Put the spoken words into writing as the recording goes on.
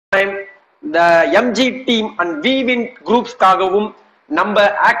time the MG team and VWin groups-காகவும் நம்ம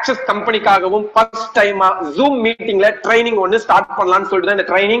access கம்பெனிக்காகவும் first டைமா zoom மீட்டிங்ல ட்ரைனிங் ஒன்னு ஸ்டார்ட் பண்ணலாம்னு சொல்லிட்டு இந்த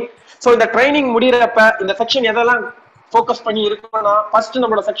ட்ரைனிங். சோ இந்த ட்ரைனிங் முடியறப்ப இந்த செக்ஷன் எதெல்லாம் ஃபோக்கஸ் பண்ணி இருக்கணும்னா, ஃபர்ஸ்ட்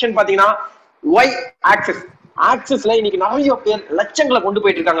நம்மளோட செக்ஷன் பாத்தீங்கன்னா ஒய் ஆக்சஸ். ஆக்சஸ்ல இன்னைக்கு நிறைய பேர் லட்சங்களை கொண்டு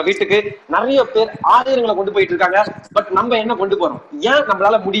போயிட்டு இருக்காங்க வீட்டுக்கு, நிறைய பேர் ஆயிரங்களை கொண்டு போயிட்டு இருக்காங்க. பட் நம்ம என்ன கொண்டு போறோம், ஏன்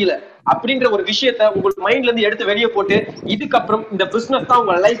நம்மளால முடியல அப்படின்ற ஒரு விஷயத்த உங்களுக்கு மைண்ட்ல இருந்து எடுத்து வெளியே போட்டு, இதுக்கப்புறம் இந்த பிசினஸ் தான்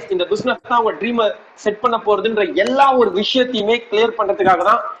உங்க லைஃப், இந்த பிசினஸ் தான் உங்க ட்ரீமை செட் பண்ண போறதுன்ற எல்லா ஒரு விஷயத்தையுமே கிளியர் பண்றதுக்காக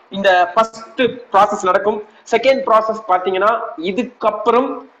தான் இந்த ஃபர்ஸ்ட் ப்ராசஸ் நடக்கும். செகண்ட் ப்ராசஸ் பாத்தீங்கன்னா, இதுக்கப்புறம்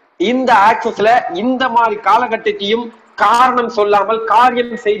இந்த ஆக்சஸ்ல இந்த மாதிரி காலகட்டத்தையும் காரணம் சொல்லாமல்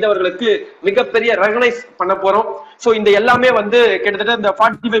காரியம் செய்தவர்களுக்கு மிகப்பெரிய ரெகனைஸ் பண்ண போறோம். சோ இந்த எல்லாமே கிட்டத்தட்ட இந்த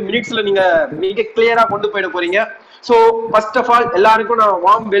 45 மினிட்ஸ்ல நீங்க மிக கிளியரா கொண்டு போயிட போறீங்க. சோ ஃபர்ஸ்ட் ஆஃப் ஆல் எல்லாருக்கும் நான்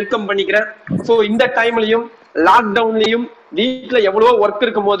வார்ம் வெல்கம் பண்ணிக்கிறேன். சோ இந்த டைம்லயும் லாக்டவுன்லயும் வீட்டுல எவ்வளவோ ஒர்க்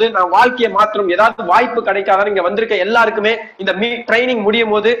இருக்கும் போது நான் வாழ்க்கையை மாத்திரம் ஏதாவது வாய்ப்பு கிடைக்காத இங்க வந்திருக்க எல்லாருக்குமே இந்த ட்ரைனிங்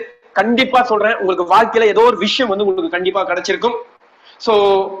முடியும் போது கண்டிப்பா சொல்றேன், உங்களுக்கு வாழ்க்கையில ஏதோ ஒரு விஷயம் உங்களுக்கு கண்டிப்பா கிடைச்சிருக்கும். So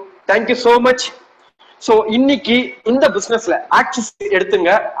thank you so much. So இன்னைக்கு இந்த பிசினஸ்ல ஆக்சஸ்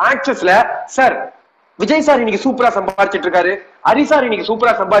எடுத்துங்க. ஆக்சஸ்ல சார் விஜய் சார் இன்னைக்கு சூப்பரா சம்பாதிச்சிட்டு இருக்காரு, ஹரி சார் இன்னைக்கு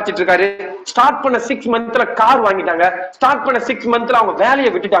சூப்பரா சம்பாதிச்சிட்டு இருக்காரு, ஸ்டார்ட் பண்ண 6 மந்த்ல கார் வாங்கிட்டாங்க, ஸ்டார்ட் பண்ண 6 மந்த்ல அவங்க வேலையை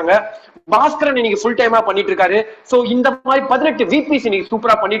விட்டுட்டாங்க, பாஸ்கரன் இன்னைக்கு ஃபுல் டைமா பண்ணிட்டு இருக்காரு. சோ இந்த மாதிரி 18 VPs இன்னைக்கு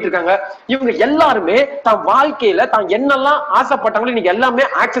சூப்பரா பண்ணிட்டு இருக்காங்க. இவங்க எல்லாருமே தான் வாழ்க்கையில தான் என்னெல்லாம் ஆசைப்பட்டாங்களோ இன்னைக்கு எல்லாமே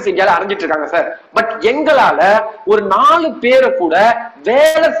ஆக்சஸ் இந்தியால அடைஞ்சிட்டு இருக்காங்க சார். பட் எங்களால ஒரு 4 பேரை கூட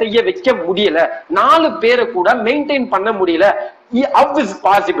வேலை செய்ய வைக்க முடியல, 4 பேரை கூட மெயின்டைன் பண்ண முடியல. How is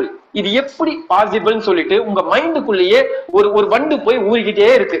possible? இது எப்படி பாசிபிள்னு சொல்லிட்டு உங்க மைண்டுக்குள்ளேயே ஒரு வண்டு போய் ஊறிக்கிட்டே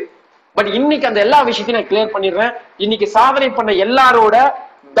இருக்கு. பட் இன்னைக்கு அந்த எல்லா விஷயத்தையும் நான் கிளியர் பண்ணிடுறேன். இன்னைக்கு சாதனை பண்ண எல்லாரோட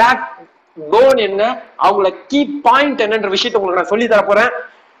பேக் போன் என்ன, அவங்களோட கீ பாயிண்ட் என்னன்ற விஷயத்தை உங்களுக்கு நான் சொல்லி தர போறேன்.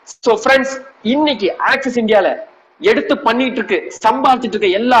 சோ ஃப்ரெண்ட்ஸ், இன்னைக்கு ஆக்சஸ் இந்தியால எடுத்து பண்ணிட்டு இருக்கு சம்பாதிச்சிட்டு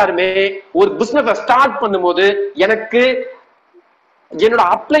இருக்க எல்லாருமே ஒரு பிசினஸ் ஸ்டார்ட் பண்ணும்போது எனக்கு என்னோட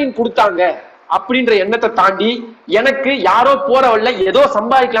அப்ளைன் கொடுத்தாங்க அப்படின்ற எண்ணத்தை தாண்டி, எனக்கு யாரோ போற வழில ஏதோ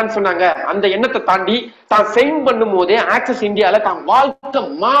சம்பாதிக்கலாம்னு சொன்னாங்க அந்த எண்ணத்தை தாண்டி தான் செயின் பண்ணும் போதே ஆக்சஸ் இந்தியால தான் வாழ்க்கை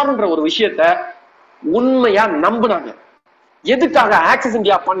மாறுன்ற ஒரு விஷயத்த உண்மையா நம்பினாங்க. எதுக்காக ஆக்சஸ்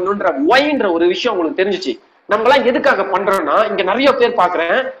இந்தியா பண்ணணுன்ற ஒய்ன்ற ஒரு விஷயம் உங்களுக்கு தெரிஞ்சிச்சு. நம்ம எல்லாம் எதுக்காக பண்றோம்னா, இங்க நிறைய பேர்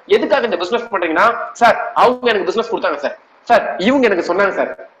பாக்குறேன், எதுக்காக இந்த பிசினஸ் பண்றீங்கன்னா, சார் அவங்க எனக்கு பிசினஸ் கொடுத்தாங்க சார், சார் இவங்க எனக்கு சொன்னாங்க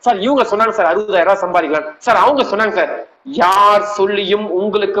சார், சார் இவங்க சொன்னாங்க சார் 60,000 சம்பாதிக்கலாம் சார், அவங்க சொன்னாங்க சார். யார் சொல்லியும்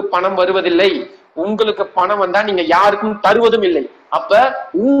உங்களுக்கு பணம் வருவதில்லை. உங்களுக்கு பணம் வந்தா நீங்க யாருக்கும் தருவதும் இல்லை. அப்ப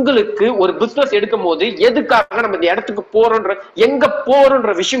உங்களுக்கு ஒரு பிசினஸ் எடுக்கும் போது எதுக்காக நம்ம இந்த இடத்துக்கு போறோம்ன்ற, எங்க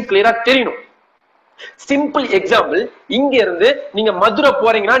போறோம்ன்ற விஷயம் கிளியரா தெரியணும். சிம்பிள் எக்ஸாம்பிள், இங்க இருந்து நீங்க மதுரை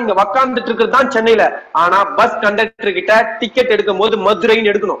போறீங்கன்னா நீங்க உக்காந்துட்டு இருக்கிறது தான் சென்னையில, ஆனா பஸ் கண்டக்டர் கிட்ட டிக்கெட் எடுக்கும் போது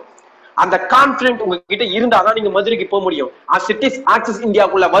மதுரைன்னு எடுக்கணும். அந்த கான்பிடன்ட் உங்ககிட்ட இருந்தாதான் நீங்க மதுரைக்கு போக முடியும். ஆக்சஸ்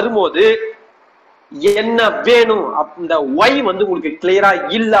இந்தியாவுக்குள்ள வரும்போது என்ன வேணும் அந்த ஒய் உங்களுக்கு கிளியரா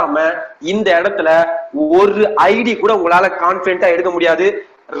இல்லாம இந்த இடத்துல ஒரு ஐடி கூட உங்களால கான்பிடண்டா எடுக்க முடியாது,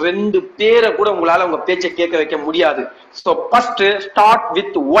 2 பேரை கூட உங்களால உங்க பேச்சை கேட்க வைக்க முடியாது. So first start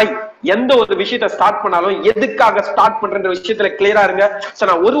with Y. எந்த ஒரு விஷயத்த ஸ்டார்ட் பண்ணாலும் எதுக்காக ஸ்டார்ட் பண்ற விஷயத்துல கிளியரா இருங்க.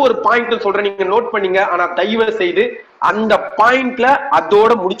 சோ நான் ஒரு பாயிண்ட் சொல்றேன், நீங்க நோட் பண்ணீங்க. ஆனா தயவு செய்து அந்த பாயிண்ட்ல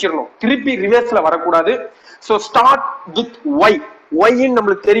அதோட முடிச்சிடணும், திருப்பி ரிவர்ஸ்ல வரக்கூடாது. So start with Y. ஒய்ன்னு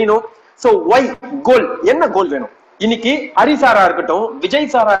நம்மளுக்கு தெரியணும். சோ ஒய் கோல், என்ன கோல் வேணும்? இன்னைக்கு ஹரி சாரா இருக்கட்டும், விஜய்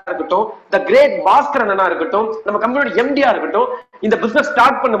சாரா இருக்கட்டும், த கிரேட் பாஸ்கரன் அண்ணா இருக்கட்டும், நம்ம கம்பெனியோட எம்டியா இருக்கட்டும், இந்த பிசினஸ்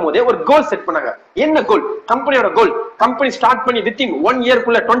ஸ்டார்ட் பண்ணும் போதே ஒரு கோல் செட் பண்ணாங்க. என்ன கோல்? கம்பெனியோட கோல், கம்பெனி ஸ்டார்ட் பண்ணி வித்தின் 1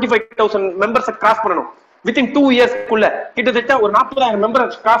 இயர்க்குள்ள 25,000 மெம்பர்ஸ் கிராஸ் பண்ணணும். வித்தின் 2 இயர்ஸ்க்குள்ள கிட்டத்தட்ட ஒரு 40,000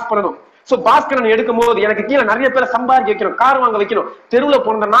 மெம்பர்ஸ் கிராஸ் பண்ணணும். சோ பாஸ்கரன் எடுக்கும் போது எனக்கு கீழே நிறைய பேரை சம்பாதிக்க வைக்கணும், கார் வாங்க வைக்கணும். தெருவுல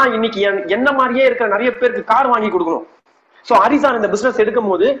போனதுன்னா இன்னைக்கு என்ன மாதிரியே இருக்கிற நிறைய பேருக்கு கார் வாங்கி கொடுக்கணும். சோ ஹரிசார் இந்த பிசினஸ் எடுக்கும்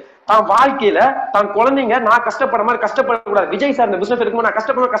போது தான் வாழ்க்கையில தான் குழந்தைங்க நான் கஷ்டப்படுற மாதிரி கஷ்டப்படக்கூடாது, விஜய் சார் இந்த பிசினஸ் எடுக்கும்போது நான்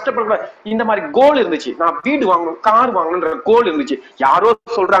கஷ்டப்படக்கூடாது, இந்த மாதிரி கோல் இருந்துச்சு. நான் வீடு வாங்கணும், கார் வாங்கணும்ன்ற கோல் இருந்துச்சு. யாரோ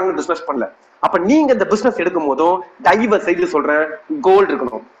சொல்றாங்கன்னு பிசினஸ் பண்ணல. அப்ப நீங்க இந்த பிசினஸ் எடுக்கும் போதும் தயவு செய்து சொல்றேன், கோல்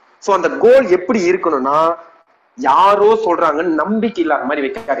இருக்கணும். சோ அந்த கோல் எப்படி இருக்கணும்னா, யாரோ சொல்றாங்கன்னு நம்பிக்கை இல்லாத மாதிரி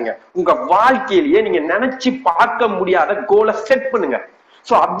வைக்காதீங்க. உங்க வாழ்க்கையிலேயே நீங்க நினைச்சு பார்க்க முடியாத கோலை செட் பண்ணுங்க.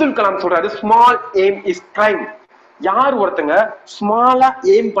 சோ அப்துல் கலாம் சொல்றாரு, ஸ்மால் எய்ம் இஸ் கிரைம். யார் ஒருத்தங்க ஸ்மாலா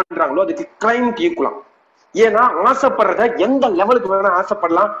எய்ம் பண்றாங்களோ அதுக்கு கிரைம் ஈக்குவலாம். ஏன்னா ஆசைப்படுறத எந்த லெவலுக்கு வேணா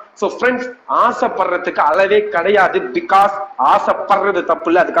ஆசைப்படலாம். சோ ஃப்ரெண்ட்ஸ், ஆசைப்படுறதுக்கு அளவே கிடையாது. பிகாஸ் ஆசைப்படுறது தப்பு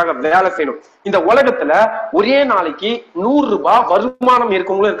இல்லை, அதுக்காக வேலை செய்யணும். இந்த உலகத்துல ஒரே நாளைக்கு 100 ரூபாய் வருமானம்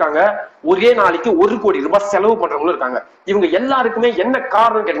இருக்கவங்களும் இருக்காங்க, ஒரே நாளைக்கு 1 கோடி ரூபாய் செலவு பண்றவங்களும் இருக்காங்க. இவங்க எல்லாருக்குமே என்ன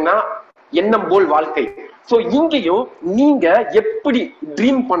காரணம் கேட்டீங்கன்னா, எண்ணம் போல் வாழ்க்கை. சோ இங்கேயும் நீங்க எப்படி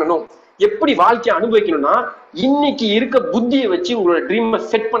ட்ரீம் பண்ணணும், எப்படி வாழ்க்கையை அனுபவிக்கணும்னா இன்னைக்கு இருக்க புத்தியை வச்சு உங்களோட ட்ரீம்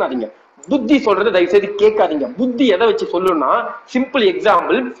செட் பண்ணாதீங்க. புத்தி சொல்றதை தயவு செய்து கேட்காதீங்க. புத்தி எதை வச்சு சொல்லணும்னா, சிம்பிள்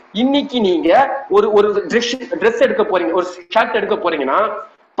எக்ஸாம்பிள், இன்னைக்கு நீங்க ஒரு ஒரு ட்ரெஸ் எடுக்க போறீங்க, ஒரு ஷர்ட் எடுக்க போறீங்கன்னா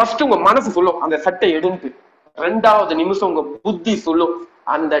ஃபர்ஸ்ட் உங்க மனசு சொல்லும் அந்த சட்டை எடுன்ட்டு. ரெண்டாவது நிமிஷம் உங்க புத்தி சொல்லும்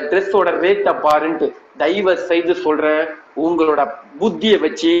அந்த ட்ரெஸ்ஸோட ரேட்டை பாருன்ட்டு. தயவு செய்து சொல்றேன், உங்களோட புத்தியை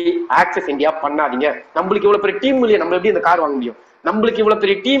வச்சு ஆக்சஸ் இந்தியா பண்ணாதீங்க. நம்மளுக்கு இவ்வளவு பெரிய டீம் இல்லையா, நம்ம எப்படி இந்த கார் வாங்க முடியும்? நம்மளுக்கு இவ்வளவு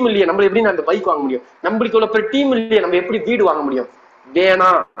பெரிய டீம் இல்லையா, நம்ம எப்படி அந்த பைக் வாங்க முடியும்? நம்மளுக்கு இவ்வளவு பெரிய டீம் இல்லையா, நம்ம எப்படி வீடு வாங்க முடியும்?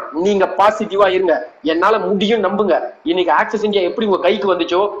 வேணாம், நீங்க பாசிட்டிவா இருங்க. என்னால முடியும் நம்புங்க. இன்னைக்கு ஆக்சஸ் இந்தியா எப்படி உங்க கைக்கு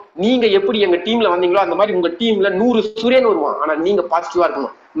வந்துச்சோ, நீங்க எப்படி எங்க டீம்ல வந்தீங்களோ அந்த மாதிரி உங்க டீம்ல 100 சுரேன் வருவான். ஆனா நீங்க பாசிட்டிவா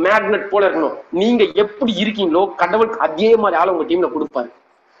இருக்கணும், மேக்னெட் போல இருக்கணும். நீங்க எப்படி இருக்கீங்களோ கடவுள் அதே மாதிரி ஆள உங்க டீம்ல கொடுப்பாரு.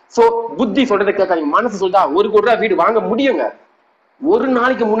 சோ புத்தி சொல்றதை கேட்காதீங்க. மனசு சொல்றா 1 கோடி ரூபாய் வீடு வாங்க முடியுங்க. ஒரு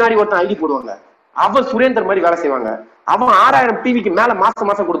நாளைக்கு முன்னாடி ஒருத்தன் ஐடி போடுவாங்க, அவன் சுரேந்தர் மாதிரி வேலை செய்வாங்க. அவன் 6000 டிவிக்கு மேல மாசம்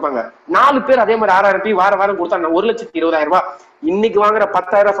மாசம் கொடுப்பாங்க. 4 பேர் அதே மாதிரி 6000 டிவி வார வாரம் கொடுத்தா 1,20,000 ரூபாய். இன்னைக்கு வாங்குற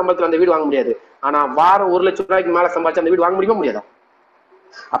 10,000 ரூபாய் சம்பளத்துல அந்த வீடு வாங்க முடியாது. ஆனா வாரம் 1 லட்சம் ரூபாய்க்கு மேல சம்பாதிச்சு அந்த வீடு வாங்க முடியுமா? முடியாதா?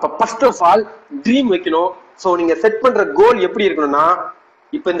 அப்ப ஃபர்ஸ்ட் ஆஃப் ஆல் ட்ரீம் வைக்கணும். சோ நீங்க செட் பண்ற கோல் எப்படி இருக்கணும்னா,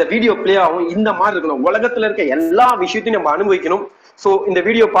 இப்ப இந்த வீடியோ பிளே ஆகும் இந்த மாதிரி இருக்கணும். உலகத்துல இருக்க எல்லா விஷயத்தையும் நம்ம அனுபவிக்கணும். சோ இந்த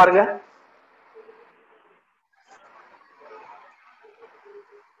வீடியோ பாருங்க.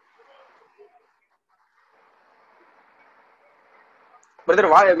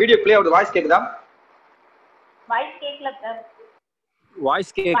 பிரதர் வீடியோ பிளே ஆகுது, வாய்ஸ் கேக்குதா? வாய்ஸ் கேக்கல சார்.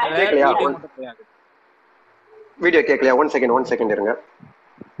 வாய்ஸ் கேக்கல, வீடியோ கேக்கலையா? 1 செகண்ட் இருங்க.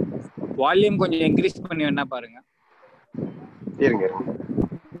 வால்யூம் கொஞ்சம் இன்கிரீஸ் பண்ணி வேணா பாருங்க. இருங்க.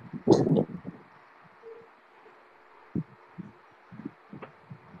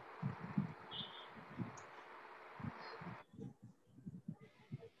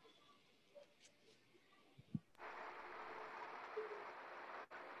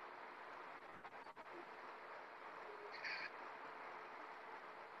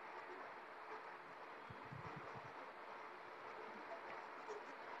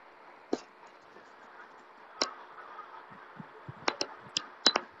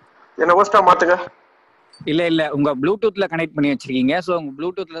 என்ன ஹோஸ்டா மாத்துங்க. இல்ல உங்க ப்ளூடூத்ல கனெக்ட் பண்ணி வச்சிருக்கீங்க. சோ உங்க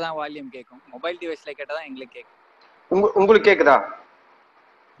ப்ளூடூத்ல தான் வால்யூம் கேக்கும். மொபைல் டிவைஸ்ல கேட்டா தான் எங்களுக்கு கேக்கும். உங்களுக்கு கேக்குதா?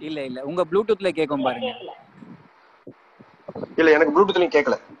 இல்ல உங்க ப்ளூடூத்ல கேக்கும் பாருங்க. இல்ல எனக்கு ப்ளூடூத்லயும்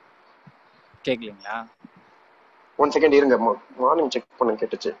கேக்கல. கேக்கலீங்களா? 1 செகண்ட் இருங்க, மார்னிங் செக் பண்ண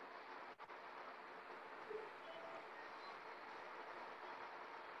கேட்டுச்சு.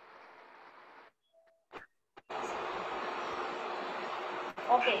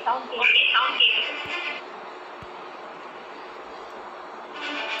 ஓகே சவுண்ட் கேக்குது.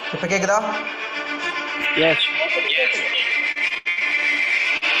 இப்ப கேக்குதா? எஸ்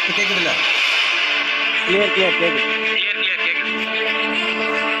கேக்குதுல்ல? கிளியர் கேக்குது.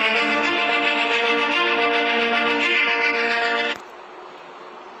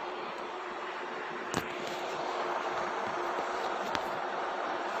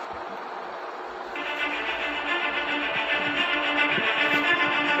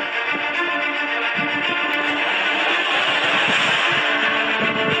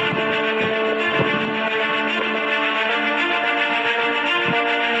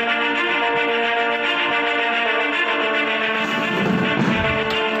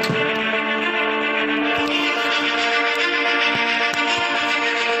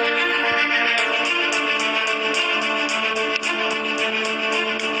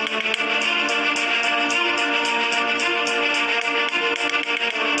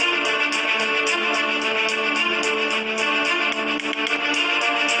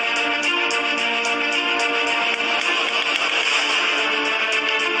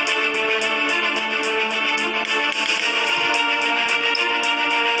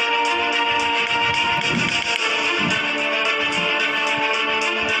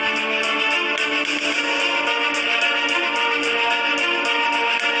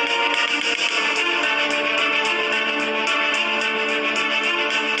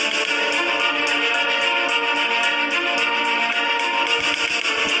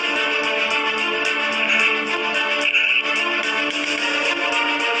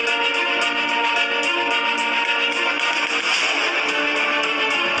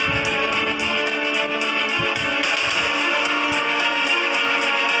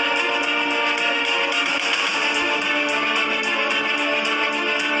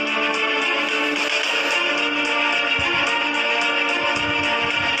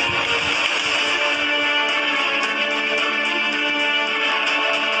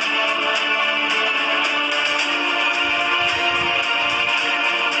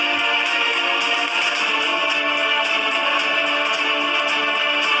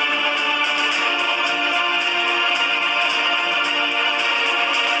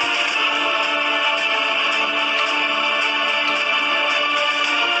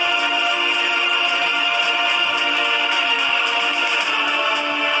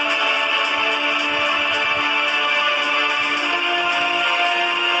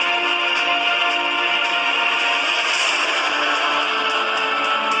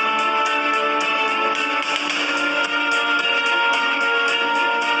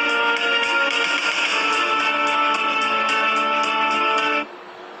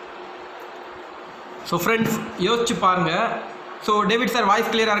 ஸோ ஃப்ரெண்ட்ஸ் யோசிச்சு பாருங்க. ஸோ டேவிட் சார்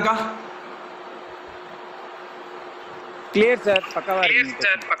வாய்ஸ் கிளியரா இருக்கா? கிளியர் சார், பக்காவா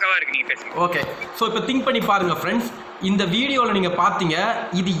இருக்கு நீங்க பேசுங்க. ஓகே. ஸோ இப்போ திங்க் பண்ணி பாருங்க ஃப்ரெண்ட்ஸ், இந்த வீடியோவில் நீங்கள் பார்த்தீங்க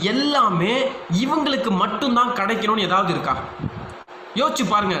இது எல்லாமே இவங்களுக்கு மட்டும்தான் கிடைக்கணும்னு ஏதாவது இருக்கா? யோசிச்சு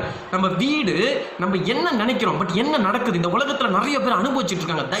பாருங்க. நம்ம வீடு நம்ம என்ன நினைக்கிறோம், பட் என்ன நடக்குது இந்த உலகத்தில் நிறைய பேர் அனுபவிச்சுட்டு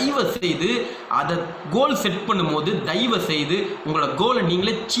இருக்காங்க. தயவு செய்து அதை கோல் செட் பண்ணும்போது தயவு செய்து உங்களோட கோலை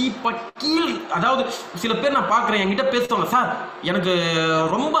நீங்களே சீப்பாக அதாவது சில பேர் நான் பார்க்குறேன் என்கிட்ட பேசுவாங்க, சார் எனக்கு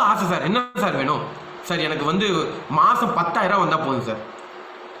ரொம்ப ஆசை சார், என்ன சார் வேணும் சார், எனக்கு வந்து மாதம் 10,000 வந்தால் போதும் சார்,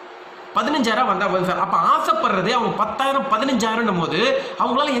 15,000 வந்தா போதும் சார். அப்ப ஆசைப்படுறதே அவங்க 10,000 15,000 போது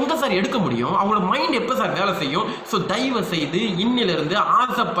அவங்களால எங்க சார் எடுக்க முடியும்? அவங்களோட மைண்ட் எப்ப சார் வேலை செய்யும்? ஸோ தயவு செய்து இன்னிலிருந்து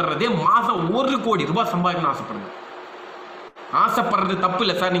ஆசைப்படுறதே மாசம் 1 கோடி ரூபாய் சம்பாதிக்கணும்னு ஆசைப்படுங்க. ஆசைப்படுறது தப்பு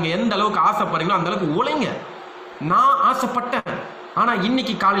இல்லை சார், நீங்க எந்த அளவுக்கு ஆசைப்படுறீங்களோ அந்த அளவுக்கு உழைங்க. நான் ஆசைப்பட்டேன், ஆனா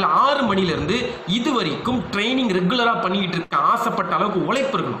இன்னைக்கு காலையில 6 மணிலிருந்து இது வரைக்கும் ட்ரைனிங் ரெகுலரா பண்ணிக்கிட்டு இருக்கேன். ஆசைப்பட்ட அளவுக்கு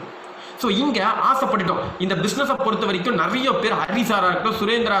உழைப்பு இருக்கணும். ஸோ இங்கே ஆசைப்பட்டுட்டோம். இந்த பிஸ்னஸை பொறுத்த வரைக்கும் நிறைய பேர் ஹரி சாரா இருக்கட்டும்,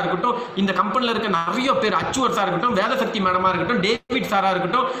 சுரேந்திரா இருக்கட்டும், இந்த கம்பெனியில் இருக்க நிறைய பேர் அச்சுவர் சார் இருக்கட்டும், வேதசக்தி மேடமா இருக்கட்டும், டேவிட் சாரா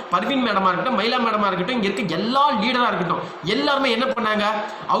இருக்கட்டும், பர்வீன் மேடமா இருக்கட்டும், மயிலா மேடமா இருக்கட்டும், இங்கே இருக்க எல்லா லீடரா இருக்கட்டும், எல்லாருமே என்ன பண்ணாங்க,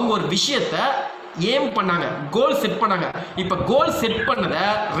 அவங்க ஒரு விஷயத்தை ஏம் பண்ணாங்க, கோல் செட் பண்ணாங்க. இப்ப கோல் செட் பண்ணத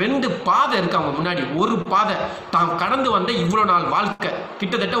 2 பாதை இருக்கு அவங்க முன்னாடி. ஒரு பாதை தான் கடந்து வந்த இவ்வளவு நாள் வாழ்க்கை,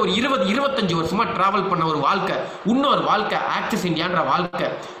 கிட்டத்தட்ட ஒரு 20-25 வருஷமா டிராவல் பண்ண ஒரு வாழ்க்கை, இன்னொரு வாழ்க்கை ஆக்சஸ் இந்தியான்ற வாழ்க்கை.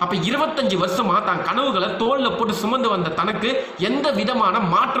 அப்ப 25 வருஷமா தான் கனவுகளை தோல்ல போட்டு சுமந்து வந்த தனக்கு எந்த விதமான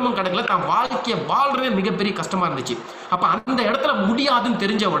மாற்றமும் கிடைக்கல. தான் வாழ்க்கையை வாழ்றதே மிகப்பெரிய கஷ்டமா இருந்துச்சு. அப்ப அந்த இடத்துல முடியாதுன்னு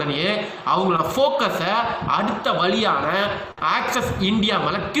தெரிஞ்ச உடனே அவங்களோட போக்கஸை அடுத்த வழியான ஆக்சஸ் இந்தியா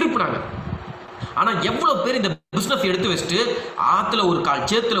மேல திருப்பினாங்க. ஆனா எவ்வளவு பேர் இந்த பிசினஸ் எடுத்து வச்சுட்டு ஆத்துல ஒரு கால்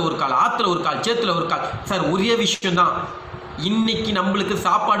சேத்துல ஒரு கால், ஆத்துல ஒரு கால் சேத்துல ஒரு கால். சார் ஒரே விஷயம் தான், இன்னைக்கு நம்மளுக்கு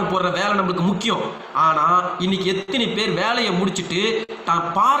சாப்பாடு போடுற வேலை நம்மளுக்கு முக்கியம். ஆனா இன்னைக்கு எத்தனை பேர் வேலையை முடிச்சுட்டு தான்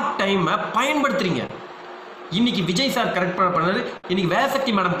பார்ட் டைம் பயன்படுத்துறீங்க? இன்னைக்கு விஜய் சார் கரெக்ட் பண்ணாரு, இன்னைக்கு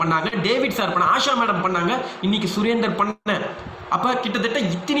வேதசக்தி மேடம் பண்ணாங்க, டேவிட் சார் பண்ண, ஆஷா மேடம் பண்ணாங்க, இன்னைக்கு சுரேந்தர் பண்ண. அப்ப கிட்டத்தட்ட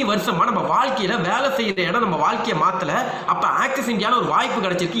இத்தனை வருஷமா நம்ம வாழ்க்கையில வேலை செய்யற இடம் நம்ம வாழ்க்கையை மாத்தல. அப்ப ஆக்சஸ் இந்தியால ஒரு வாய்ப்பு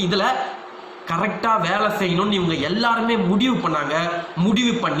கிடைச்சிருக்கு, இதுல கரெக்டா வேலை செய்யணும்னு இவங்க எல்லாருமே முடிவு பண்ணாங்க.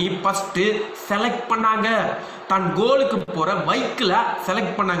 முடிவு பண்ணி ஃபர்ஸ்ட் செலக்ட் பண்ணாங்க, தன் கோலுக்கு போற வைக்கிள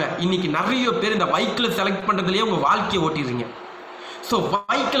செலக்ட் பண்ணாங்க. இன்னைக்கு நிறைய பேர் இந்த வைக்கிள செலக்ட் பண்றதுலயே உங்க வாழ்க்கையை ஓட்டிடுறீங்க. ஸோ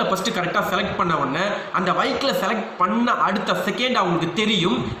வைக்கிள ஃபர்ஸ்ட் கரெக்டா செலக்ட் பண்ண உடனே அந்த வைக்கிள செலக்ட் பண்ண அடுத்த செகண்ட் அவங்களுக்கு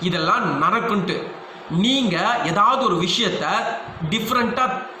தெரியும் இதெல்லாம் நடக்கும்ட்டு. நீங்க ஏதாவது ஒரு விஷயத்த டிஃப்ரெண்டா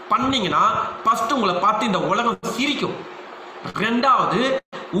பண்ணீங்கன்னா ஃபர்ஸ்ட் உங்களை பார்த்து இந்த உலகம் சிரிக்கும். ரெண்டாவது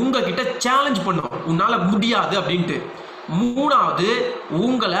உங்ககிட்ட சேலஞ்ச் பண்ணும், உன்னால முடியாது அப்படின்ட்டு. மூணாவது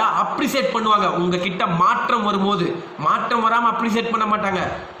உங்களை அப்ரிசியேட் பண்ணுவாங்க, உங்ககிட்ட மாற்றம் வரும்போது. மாற்றம் வராம அப்ரிசியேட் பண்ண மாட்டாங்க.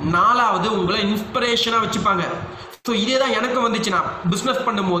 நாலாவது உங்களை இன்ஸ்பிரேஷனா வச்சுப்பாங்க. ஸோ இதே தான் எனக்கு வந்துச்சு. நான் பிஸ்னஸ்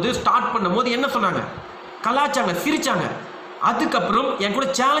பண்ணும்போது ஸ்டார்ட் பண்ணும்போது என்ன சொன்னாங்க, கலாச்சாங்க, சிரிச்சாங்க. அதுக்கப்புறம் என் கூட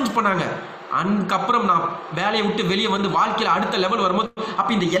சேலஞ்ச் பண்ணாங்க. அதுக்கப்புறம் நான் வேலையை விட்டு வெளியே வந்து வாழ்க்கையில் அடுத்த லெவல் வரும்போது, அப்ப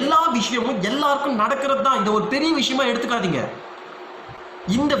இந்த எல்லா விஷயமும் எல்லாருக்கும் நடக்கிறது தான். இந்த ஒரு பெரிய விஷயமா எடுத்துக்காதீங்க.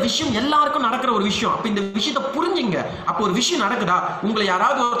 இந்த விஷயம் எல்லாருக்கும் நடக்கிற ஒரு விஷயம். அப்ப இந்த விஷயத்தை புரிஞ்சுங்க. அப்ப ஒரு விஷயம் நடக்குதா, உங்களை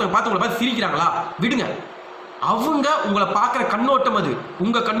யாராவது ஒருத்தர் பார்த்து உங்களை பார்த்து சிரிக்கிறாங்களா, விடுங்க. அவங்க உங்களை பார்க்குற கண்ணோட்டம் அது,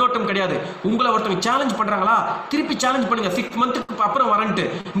 உங்க கண்ணோட்டம் கிடையாது. உங்களை ஒருத்தவங்க சேலஞ்ச் பண்றாங்களா, திருப்பி சேலஞ்ச் பண்ணுங்க. 6 மந்த்துக்கு அப்புறம் வரன்ட்டு.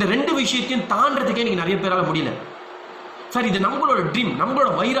 இந்த 2 விஷயத்தையும் தாண்டறதுக்கே நீங்க நிறைய பேரால முடியல சார். இது நம்மளோட ட்ரீம், நம்மளோட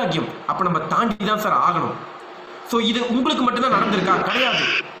வைராக்கியம். அப்ப நம்ம தாண்டி தான் சார் ஆகணும். ஸோ இது உங்களுக்கு மட்டும்தான் நடந்திருக்கா? கிடையாது.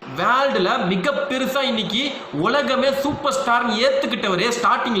 வேர்ல்டுல மிக பெருசா இன்னைக்கு உலகமே சூப்பர் ஸ்டார்னு ஏத்துக்கிட்டவரே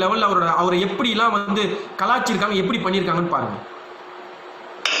ஸ்டார்டிங் லெவல்ல அவரை எப்படிலாம் வந்து கலாச்சிருக்காங்க, எப்படி பண்ணியிருக்காங்கன்னு பாருங்க.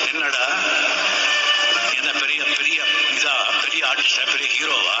 என்னடா என்ன பெரிய பெரிய இதா, பெரிய ஆர்டிஸ்டா, பெரிய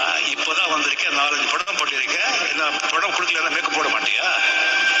ஹீரோவா? இப்போதான் வந்திருக்கேன், 4 படம் பண்ணிருக்கேன், என்ன படம் கொடுக்கல மேக்கப் போட மாட்டியா?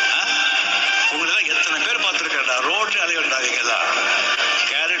 உங்களெல்லாம் எத்தனை பேர் பார்த்துருக்கேன்டா, ரோட்ல அலையண்டாதீங்கடா.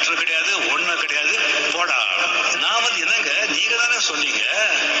 கேரக்டர் கிடையாது, ஒண்ணு கிடையாது, போடா. நான் வந்து என்னங்க, நீங்க தானே சொன்னீங்க,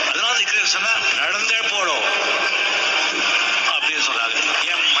 அதனால நிக்கிறேன் சொன்னா நடந்தே போடும் அப்படின்னு சொன்னாங்க.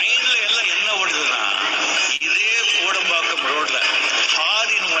 என் மைண்ட்ல எல்லாம் என்ன ஓடுதுன்னா, இதே கோடம்பாக்கம் ரோட்ல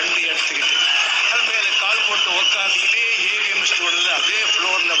ஃபாரின் வண்டி எடுத்துக்கிட்டு கால் மேல கால் போட்டு உட்காந்து இதே ஏவிஎம் ஸ்டோர்ல அதே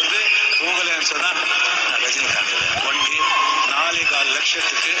ஃப்ளோர்ல வந்து போகலன்னு சொன்னா, நான் ரஜினிகாந்த் வண்டி 4.25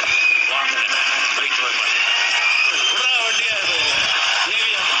 லட்சத்துக்கு வாங்கினேன். போயிட்டு வருவாங்க வண்டியா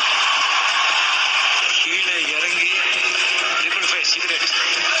ஏவிஎம். கீழே இறங்கி 555 சிகரெட்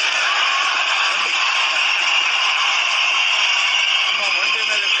வண்டி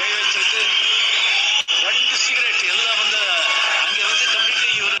மேல கை வச்சுட்டு 2 சிகரெட் எல்லாம் வந்து அங்க வந்து கம்ப்ளீட்லி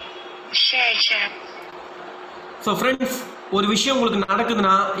ஸோ ஃப்ரெண்ட்ஸ், ஒரு விஷயம் உங்களுக்கு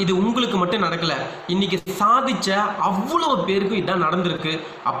நடக்குதுன்னா இது உங்களுக்கு மட்டும் நடக்கல, இன்னைக்கு சாதிச்ச அவ்வளோ பேருக்கும் இதான் நடந்திருக்கு.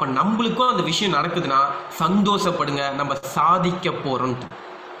 அப்ப நம்மளுக்கும் அந்த விஷயம் நடக்குதுன்னா சந்தோஷப்படுங்க, நம்ம சாதிக்க போறோம்.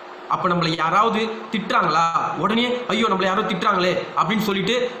 அப்ப நம்மளை யாராவது திட்டுறாங்களா, உடனே ஐயோ நம்மளை யாரோ திட்டுறாங்களே அப்படின்னு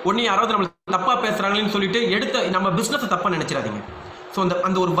சொல்லிட்டு உடனே யாராவது நம்மளை தப்பா பேசுறாங்களேன்னு சொல்லிட்டு எடுத்த நம்ம பிசினஸ் தப்பா நினைச்சிடாதீங்க. ஸோ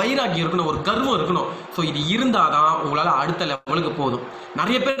அந்த ஒரு வைராக்கியம் இருக்கணும், ஒரு கர்வம் இருக்கணும். ஸோ இது இருந்தாதான் உங்களால் அடுத்த லெவலுக்கு போதும்.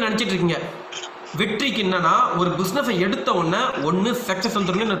 நிறைய பேர் நினைச்சிட்டு இருக்கீங்க வெற்றிக்கு என்னன்னா ஒரு பிஸ்னஸை எடுத்த உடனே ஒன்று சக்ஸஸ்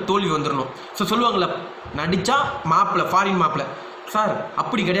வந்துடணும், தோல்வி வந்துடணும். ஸோ சொல்லுவாங்களே நடிச்சா மாப்பிள்ள, ஃபாரின் மாப்பிள்ள. சார்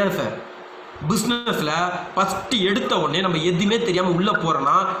அப்படி கிடையாது சார். பிஸ்னஸில் ஃபஸ்ட்டு எடுத்த உடனே நம்ம எதுவுமே தெரியாமல் உள்ளே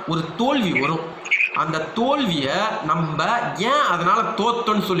போகிறோன்னா ஒரு தோல்வி வரும். அந்த தோல்வியை நம்ம ஏன் அதனால்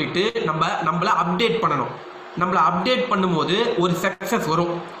தோத்தோன்னு சொல்லிட்டு நம்மளை அப்டேட் பண்ணணும். நம்மளை அப்டேட் பண்ணும்போது ஒரு சக்ஸஸ்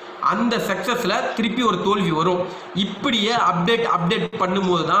வரும், அந்த சக்ஸஸில் திருப்பி ஒரு தோல்வி வரும். இப்படியே அப்டேட்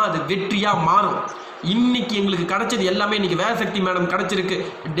பண்ணும்போது தான் அது வெற்றியாக மாறும். இன்னைக்கு எங்களுக்கு கிடைச்சது எல்லாமே, இன்னைக்கு வேதசக்தி மேடம் கிடைச்சிருக்கு,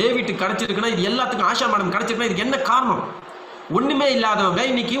 டேவிட் கிடைச்சிருக்குன்னா இது எல்லாத்துக்கும் ஆஷா மேடம் கிடைச்சிருக்குன்னா இதுக்கு என்ன காரணம்? ஒன்றுமே இல்லாதவங்க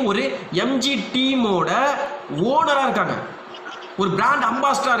இன்னைக்கு ஒரு எம்ஜி டீமோட ஓனராக இருக்காங்க, ஒரு பிராண்ட்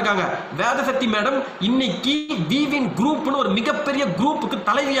அம்பாசிடரா இருக்காங்க. வேதசக்தி மேடம் இன்னைக்கு விவின் குரூப்னு ஒரு மிகப்பெரிய குரூப்புக்கு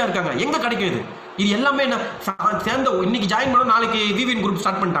தலைவியா இருக்காங்க. எங்க கிடைக்கும் இது? இது எல்லாமே என்ன சேர்ந்த இன்னைக்கு ஜாயின் பண்ண நாளைக்கு விவின் குரூப்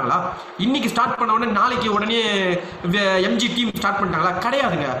ஸ்டார்ட் பண்ணிட்டாங்களா? இன்னைக்கு ஸ்டார்ட் பண்ண உடனே நாளைக்கு உடனே எம்ஜி டீம் ஸ்டார்ட் பண்ணிட்டாங்களா?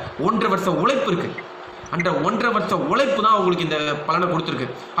 கிடையாதுங்க. 1.5 வருஷம் உழைப்பு இருக்கு. அந்த 1.5 வருஷம் உழைப்பு தான் உங்களுக்கு இந்த பலனை கொடுத்துருக்கு.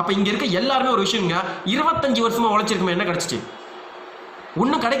 அப்ப இங்க இருக்க எல்லாருமே ஒரு விஷயங்க, 25 வருஷமா உழைச்சிருக்குமே, என்ன கிடைச்சிச்சு?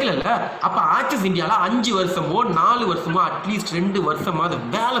 ஒன்றும் கிடைக்கல. அப்ப ஆக்சிஸ் இந்தியாவில் 5 வருஷமோ 4 வருஷமோ அட்லீஸ்ட் 2 வருஷமா அதை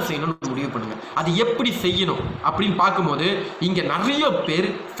வேலை செய்யணும்னு முடிவு பண்ணுங்க. அது எப்படி செய்யணும் அப்படின்னு பார்க்கும்போது இங்க நிறைய பேர்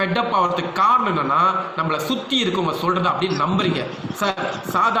ஃபெட்டப் ஆகிறதுக்கு காரணம் என்னன்னா நம்மளை சுத்தி இருக்கவங்க சொல்றதை அப்படின்னு நம்புறீங்க. சார்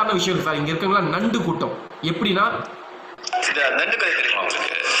சாதாரண விஷயம் சார், இங்க இருக்கவங்களா நண்டு கூட்டம். எப்படின்னா நண்டு கதை தெரியுமா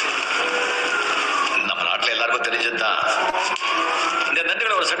உங்களுக்கு? நம்ம நாட்டில் எல்லாருக்கும் தெரிஞ்சதுதான். இந்த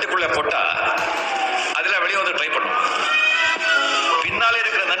நண்டுகளை ஒரு சட்டுக்குள்ள போட்டா அதுல வெளியே வந்து ட்ரை பண்ணும். பின்னாலே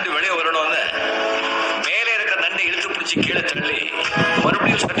இருக்கிற நண்டு வெளியே வரணும்னு மேலே இருக்கிற நண்டு இழுத்து பிடிச்சி கீழே தள்ளி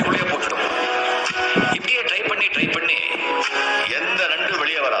மறுபடியும் சட்டுக்குள்ளேயே போட்டுடும். இப்படியே ட்ரை பண்ணி எந்த நண்டு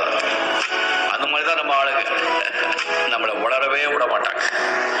வெளியே வராது. அந்த மாதிரிதான் நம்ம ஆளுங்க, நம்மளை உணரவே விட மாட்டாங்க.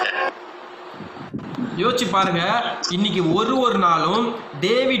 யோசிச்சு பாருங்க, இன்னைக்கு ஒரு நாளும்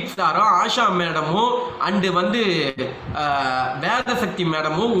டேவிட் சாரும் ஆஷா மேடமும் அண்டு வேதசக்தி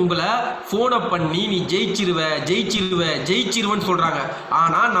மேடமும் உங்களை போனை பண்ணி நீ ஜெயிச்சிருவன்னு சொல்றாங்க.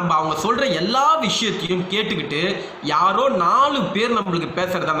 ஆனா நம்ம அவங்க சொல்ற எல்லா விஷயத்தையும் கேட்டுக்கிட்டு யாரோ 4 பேர் நம்மளுக்கு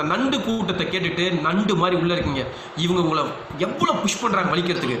பேசுறது, அந்த நண்டு கூட்டத்தை கேட்டுட்டு நண்டு மாதிரி உள்ள இருக்கீங்க. இவங்க உங்களை எவ்வளவு புஷ் பண்றாங்க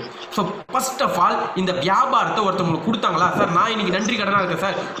வலிக்கிறதுக்கு. ஸோ ஃபர்ஸ்ட் ஆஃப் ஆல் இந்த வியாபாரத்தை ஒருத்தவங்களுக்கு கொடுத்தாங்களா? சார் நான் இன்னைக்கு நன்றி கடனா இருக்கேன்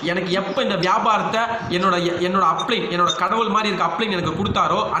சார், எனக்கு எப்போ இந்த வியாபாரத்தை என்னோட அப்ளைன், என்னோட கடவுள் மாதிரி இருக்க அப்ளைன் எனக்கு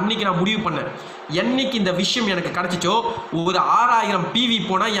கொடுத்தாரோ அன்னைக்கு நான் முடிவு பண்ணேன். என்னைக்கு இந்த விஷயம் எனக்கு கிடைச்சிச்சோ, ஒரு 6000 பிவி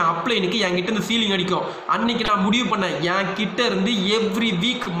போனா என் அப்ளைனுக்கு என்கிட்ட இருந்து சீலிங் அடிக்கும். அன்னைக்கு நான் முடிவு பண்ணேன், என் கிட்ட இருந்து எவ்ரி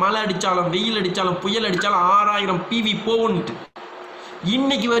வீக் மழை அடிச்சாலும் வெயில் அடிச்சாலும் புயல் அடிச்சாலும் 6000 பிவி போகும்ட்டு.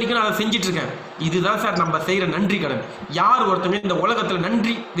 இன்னைக்கு வரைக்கும் நான் அதை செஞ்சுட்டு இருக்கேன். இதுதான் சார் நம்ம செய்யற நன்றி கடன். யார் ஒருத்தவங்க இந்த உலகத்துல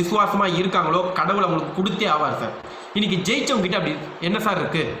நன்றி விசுவாசமா இருக்காங்களோ கடவுள் அவங்களுக்கு கொடுத்தே ஆவார் சார். இன்னைக்கு ஜெயிச்சவங்க கிட்ட அப்படி என்ன சார்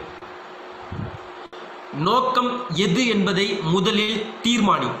இருக்கு? நோக்கம் எது என்பதை முதலில்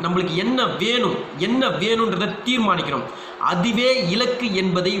தீர்மானி. நம்மளுக்கு என்ன வேணும்ன்றதை தீர்மானிக்கணும். அதுவே இலக்கு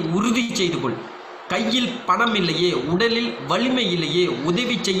என்பதை உறுதி செய்து கொள். கையில் பணம் இல்லையே, உடலில் வலிமை இல்லையே,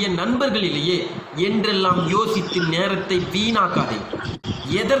 உதவி செய்ய நண்பர்கள் இல்லையே என்றெல்லாம் யோசித்து நேரத்தை வீணாக்காதே.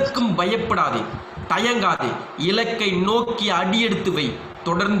 எதற்கும் பயப்படாதே, தயங்காதே. இலக்கை நோக்கி அடியெடுத்து வை.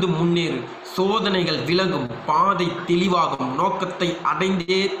 தொடர்ந்து முன்னேறு. சோதனைகள் விலகும், பாதை தெளிவாகும். நோக்கத்தை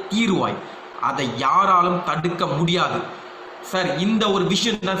அடைந்தே தீருவாய். அதை யாராலும் தடுக்க முடியாது. சார் இந்த ஒரு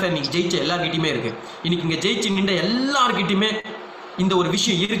விஷயம் தான் சார் இன்னைக்கு ஜெயிச்ச எல்லார்கிட்டையுமே இருக்கு. இன்னைக்கு இங்க ஜெயிச்சு நின்ற எல்லார்கிட்டையுமே இந்த ஒரு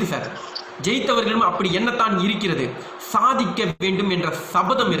விஷயம் இருக்கு சார். ஜெயித்தவர்களும் அப்படி என்னத்தான் இருக்கிறது, சாதிக்க வேண்டும் என்ற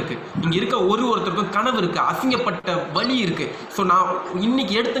சபதம் இருக்கு. இங்க இருக்க ஒருத்தருக்கும் கனவு இருக்கு, அசிங்கப்பட்ட வழி இருக்கு. ஸோ நான்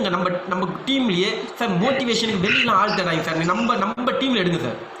இன்னைக்கு எடுத்துங்க, நம்ம டீம்லயே சார் மோட்டிவேஷனுக்கு வெளியில ஆள் தராங்க சார். நம்ம டீம்ல எடுங்க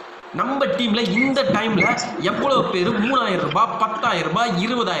சார். நம்ம டீம்ல இந்த டைம்ல எவ்வளவு பேர் 3000 ரூபாய், 10000 ரூபாய்,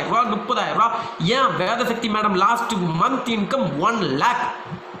 20000 ரூபாய், 30000 ரூபாய். ஏன் Vedasakthi madam last month income 1 lakh.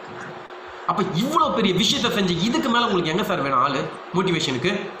 அப்ப இவ்வளவு பெரிய விஷயத்தை செஞ்சு இதுக்கு மேல உங்களுக்கு எங்க சார் வேணும் ஆளு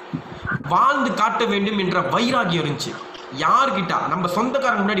மோட்டிவேஷனுக்கு? வாழ்ந்து காட்ட வேண்டும் என்ற வைராகியம் இருந்துச்சு. யார்கிட்ட? நம்ம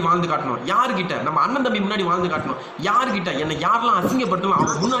சொந்தக்காரங்க முன்னாடி வாழ்ந்து காட்டணும். யார்கிட்ட? நம்ம அண்ணன் தம்பி முன்னாடி வாழ்ந்து காட்டணும். யார்கிட்ட? என்னை யாரெல்லாம் அசிங்கப்படுத்தணும்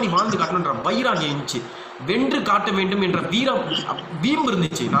அவங்க முன்னாடி வாழ்ந்து காட்டணும்ன்ற வைராகியம் இருந்துச்சு. வென்று காட்ட வேண்டும் என்ற வீம்பு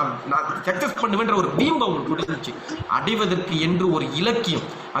இருந்துச்சு. நான் சக்சஸ் பண்ணுவேன்ற ஒரு வீம்பு அவங்களுக்கு இருந்துச்சு. அடைவதற்கு என்று ஒரு இலக்கியம்,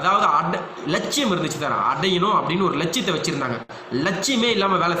 அதாவது லட்சியம் இருந்துச்சு சார். அடையணும் அப்படின்னு ஒரு லட்சியத்தை வச்சிருந்தாங்க. லட்சியமே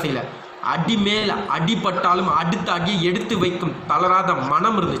இல்லாம வேலை செய்யல. அடி மேல அடிபட்டாலும் அடுத்த அடியை எடுத்து வைக்கும் தளராத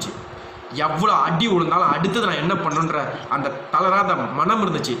மனம் இருந்துச்சு. எவ்வளோ அடி விழுந்தாலும் அடுத்தது நான் என்ன பண்ணுன்ற அந்த தளராத மனம்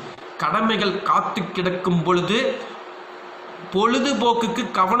இருந்துச்சு. கடமைகள் காத்து கிடக்கும் பொழுது பொழுதுபோக்குக்கு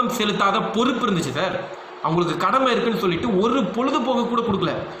கவனம் செலுத்தாத பொறுப்பு இருந்துச்சு சார். அவங்களுக்கு கடமை இருக்குன்னு சொல்லிட்டு ஒரு பொழுதுபோக்கு கூட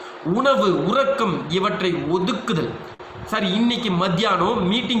கொடுக்கல. உணவு, உறக்கம் இவற்றை ஒதுக்குதல். சார் இன்னைக்கு மத்தியானம்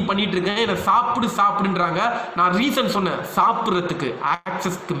மீட்டிங் பண்ணிட்டு இருக்கேன், என்னை சாப்பிடுன்றாங்க. நான் ரீசன் சொன்னேன், சாப்பிட்றதுக்கு,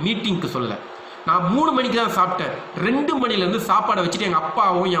 ஆக்சஸ்க்கு, மீட்டிங்க்கு சொல்ல. நான் 3 மணிக்கு தான் சாப்பிட்டேன். 2 மணிலேருந்து சாப்பாடை வச்சுட்டு எங்கள்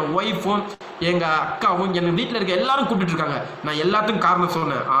அப்பாவும் என் ஒய்ஃபும் எங்கள் அக்காவும் என் வீட்டில் இருக்க எல்லாரும் கூப்பிட்டு இருக்காங்க. நான் எல்லாத்துக்கும் காரணம்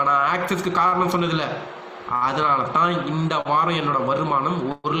சொன்னேன், ஆனால் ஆக்சஸ்க்கு காரணம் சொன்னதில்லை. அதனால தான் இந்த வாரம் என்னோட வருமானம்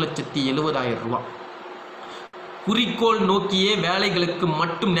 1,70,000 ரூபா. குறிக்கோள் நோக்கியே வேலைகளுக்கு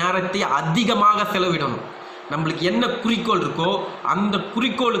மட்டும் நேரத்தை அதிகமாக செலவிடணும். நம்மளுக்கு என்ன குறிக்கோள் இருக்கோ அந்த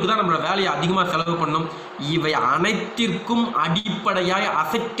குறிக்கோளுக்கு தான் நம்மளோட வேலையை அதிகமாக செலவு பண்ணணும். இவை அனைத்திற்கும் அடிப்படையாய்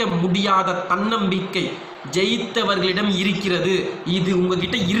அசைக்க முடியாத தன்னம்பிக்கை ஜெயித்தவர்களிடம் இருக்கிறது. இது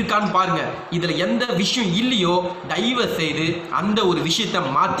உங்ககிட்ட இருக்கான்னு பாருங்க. இதுல எந்த விஷயம் இல்லையோ தயவு செய்து அந்த ஒரு விஷயத்தை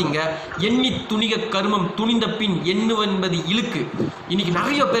மாத்திங்க. எண்ணி துணிக கருமம் துணிந்த பின் எண்ணுவென்பது இழுக்கு. இன்னைக்கு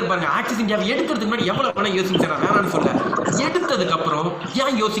நிறைய பேர் பாருங்க, ஆக்சிஸ் இந்தியாவை எடுக்கிறதுக்கு முன்னாடி எவ்வளவு வேணா யோசிச்சு வேணான்னு சொல்ல, எடுத்ததுக்கு அப்புறம்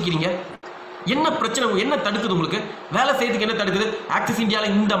ஏன் யோசிக்கிறீங்க? என்ன பிரச்சனை? என்ன தடுக்குது? உங்களுக்கு வேலை செய்யறதுக்கு என்ன தடுக்குது? ஆக்சிஸ்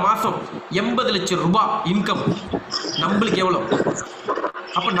இந்தியாவில் இந்த மாசம் 80 லட்சம் ரூபாய் இன்கம். நம்மளுக்கு எவ்வளோ?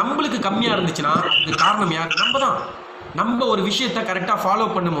 அப்ப நம்மளுக்கு கம்மியா இருந்துச்சுன்னா அதுக்கு காரணம் யார்? நம்ம தான். நம்ம ஒரு விஷயத்தை கரெக்டா ஃபாலோ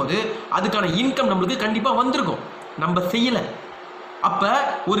பண்ணும்போது அதுக்கான இன்கம் நம்மளுக்கு கண்டிப்பா வந்திருக்கும். நம்ம செய்யல. அப்ப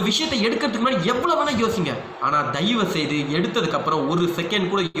ஒரு விஷயத்தை எடுக்கிறதுக்கு முன்னாடி எவ்வளவு வேணா யோசிங்க. ஆனா தயவு செய்து எடுத்ததுக்கு அப்புறம் ஒரு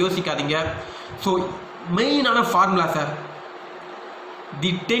செகண்ட் கூட யோசிக்காதீங்க. ஸோ மெயினான formula sir,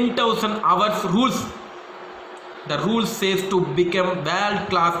 the 10,000 hours rules. The rule says to become world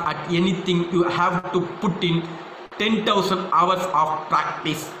class at anything you have to put in 10,000 hours of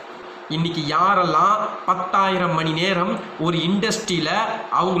practice. இன்னைக்கு யாரெல்லாம் 10,000 மணி நேரம் ஒரு இண்டஸ்ட்ரியில்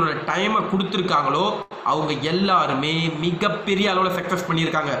அவங்களோட டைமை கொடுத்துருக்காங்களோ அவங்க எல்லாருமே மிகப்பெரிய அளவில் சக்ஸஸ்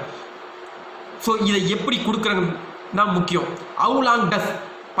பண்ணியிருக்காங்க. ஸோ இதை எப்படி கொடுக்குறாங்கன்னா முக்கியம். how long does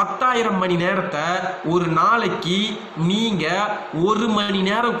 10,000 மணி நேரத்தை ஒரு நாளைக்கு நீங்க 1 மணி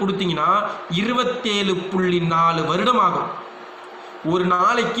நேரம் கொடுத்தீங்கன்னா 27.4 வருடம் ஆகும். ஒரு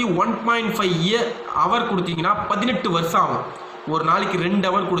நாளைக்கு 1.5 ஹவர் கொடுத்தீங்கன்னா 18 வருஷம் ஆகும். ஒரு நாளைக்கு 2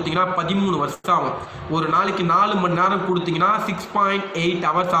 ஹவர் கொடுத்தீங்கன்னா 13 வருஷம் ஆகும். ஒரு நாளைக்கு 4 மணி நேரம் கொடுத்தீங்கன்னா 6.8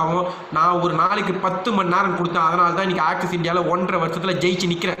 ஹவர்ஸ் ஆகும். நான் ஒரு நாளைக்கு 10 மணி நேரம் கொடுத்தேன். அதனால தான் இன்னைக்கு ஆக்சிஸ் இந்தியாவில் 1.5 வருஷத்துல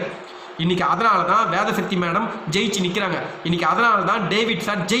ஜெயிச்சு நிற்கிறேன். இன்னைக்கு அதனால தான் வேதசக்தி மேடம் ஜெயிச்சு நிற்கிறாங்க. இன்னைக்கு அதனால தான் டேவிட்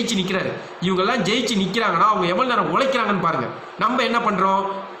சார் ஜெயிச்சு நிற்கிறாரு. இவங்கெல்லாம் ஜெயிச்சு நிற்கிறாங்கன்னா அவங்க எவ்வளோ நேரம் உழைக்கிறாங்கன்னு பாருங்க. நம்ம என்ன பண்ணுறோம்?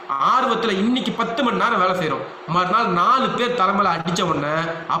 ஆர்வத்தில் இன்னைக்கு 10 மணி நேரம் வேலை செய்கிறோம். மறுநாள் 4 பேர் தலைமையில் அடித்த உடனே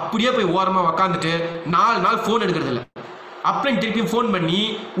அப்படியே போய் ஓரமாக உக்காந்துட்டு 4 நாள் ஃபோன் எடுக்கிறது இல்லை. அப்புறம் திருப்பியும் ஃபோன் பண்ணி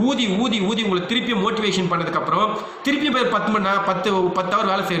ஊதி ஊதி ஊதி உங்களை திருப்பியும் மோட்டிவேஷன் பண்ணதுக்கப்புறம் திருப்பியும் போய் 10 மணி நேரம் 10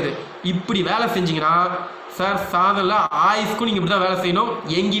 ஹவர் வேலை செய்யுது. இப்படி வேலை செஞ்சீங்கன்னா சார் சாதனில் ஆயுஸ்க்கும் நீங்கள் இப்படி தான் வேலை செய்யணும்.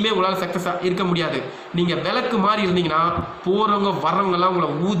 எங்கேயுமே உங்களால் சக்ஸஸ் இருக்க முடியாது. நீங்கள் விளக்கு மாதிரி இருந்தீங்கன்னா போகிறவங்க வர்றவங்கெல்லாம் உங்களை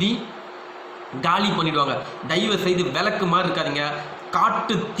ஊதி காலி பண்ணிடுவாங்க. தயவு செய்து விளக்கு மாதிரி இருக்காதீங்க,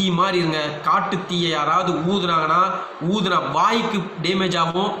 காட்டு தீ மாதிரி இருங்க. காட்டு தீயை யாராவது ஊதுனாங்கன்னா ஊதுனா வாய்க்கு டேமேஜ்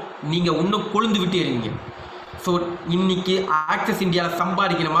ஆகும், நீங்கள் இன்னும் கொழுந்து விட்டு எறிவீங்க. ஸோ இன்னைக்கு ஆக்சிஸ் இந்தியாவில்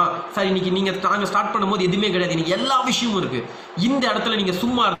சம்பாதிக்கணுமா சார்? இன்னைக்கு நாங்கள் ஸ்டார்ட் பண்ணும்போது எதுவுமே கிடையாது. இன்னைக்கு எல்லா விஷயமும் இருக்குது. இந்த இடத்துல நீங்கள்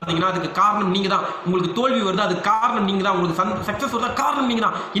சும்மா இருந்தீங்கன்னா அதுக்கு காரணம் நீங்கள் தான். உங்களுக்கு தோல்வி வருது, அதுக்கு காரணம் நீங்கள் தான். உங்களுக்கு சக்ஸஸ் வருதா, காரணம் நீங்கள்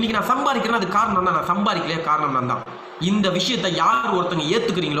தான். இன்னைக்கு நான் சம்பாதிக்கிறேன், அது காரணம் தான். நான் சம்பாதிக்கலையே, காரணம் நான் தான். இந்த விஷயத்தை யார் ஒருத்தங்க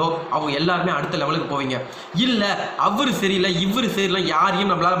ஏற்றுக்கிறீங்களோ அவங்க எல்லாருமே அடுத்த லெவலுக்கு போவீங்க. இல்லை அவர் சரியில்லை இவர் சரியில்லை,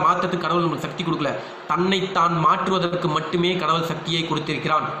 யாரையும் நம்மளால் மாற்றத்துக்கு கடவுள் நம்மளுக்கு சக்தி கொடுக்கல. தன்னைத்தான் மாற்றுவதற்கு மட்டுமே கடவுள் சக்தியை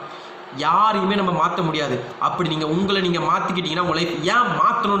கொடுத்திருக்கிறான். யாரையுமே நம்ம மாற்ற முடியாது. அப்படி உங்களை மாற்றிக்கிட்டீங்கன்னா உங்களை ஏன்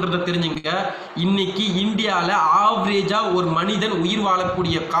மாற்றணுன்றதை தெரிஞ்சுங்க. இன்னைக்கு இந்தியாவில் ஆவரேஜாக ஒரு மனிதன் உயிர்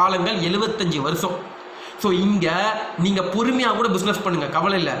வாழக்கூடிய காலங்கள் 75 வருஷம். ஸோ இங்கே நீங்கள் பொறுமையாக கூட பிஸ்னஸ் பண்ணுங்க,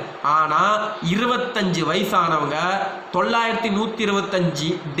 கவலை இல்லை. ஆனால் 25 வயசானவங்க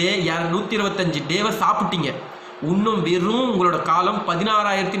 125 டேவை சாப்பிட்டீங்க. இன்னும் வெறும் உங்களோட காலம்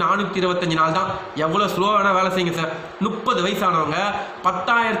 16,425 நாள் தான். எவ்வளோ ஸ்லோவான வேலை செய்யுங்க சார். 30 வயசானவங்க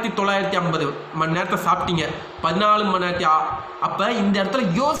 10,950 மணி நேரத்தை சாப்பிட்டீங்க, 14 மணி நேரத்தை. அப்போ இந்த இடத்துல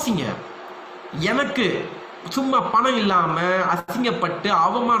யோசிங்க. எனக்கு சும்மா பணம் இல்லாமல் அசிங்கப்பட்டு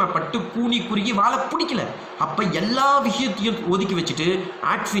அவமானப்பட்டு கூனி குறுகி வாழ பிடிக்கல. அப்போ எல்லா விஷயத்தையும் ஒதுக்கி வச்சுட்டு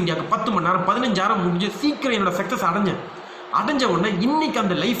ஆக்சிஸ் இந்தியாவுக்கு 10 மணி நேரம் 15,000 முடிஞ்சு சீக்கிரம் என்னோட சக்ஸஸ் அடைஞ்ச உடனே இன்னைக்கு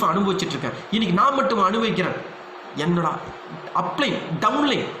அந்த லைஃப்பை அனுபவிச்சுட்டு இருக்கேன். இன்னைக்கு நான் மட்டும் அனுபவிக்கிறேன். என்னடா அப்ளைன்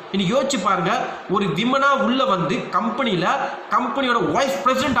டவுன்லைன் இன்னைக்கு யோசிச்சு பாருங்க. ஒரு விமனா உள்ள வந்து கம்பெனியோட வைஸ்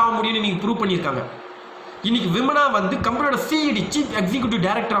பிரசிடென்ட் ஆக முடியும்னு நீங்க ப்ரூவ் பண்ணியிருக்காங்க. இன்னைக்கு விமனா வந்து கம்பெனியோட சிஇடி சீஃப் எக்ஸிக்யூட்டிவ்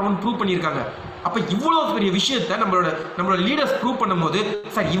டைரக்டர் ஆகும் ப்ரூவ் பண்ணியிருக்காங்க. அப்ப இவ்வளவு பெரிய விஷயத்தை நம்மளோட லீடர்ஸ் ப்ரூவ் பண்ணும்போது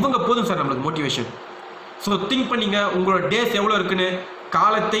சார் இவங்க போதும் சார் நம்மளுக்கு மோட்டிவேஷன். ஸோ திங்க் பண்ணீங்க உங்களோட டேஸ் எவ்வளோ இருக்குன்னு.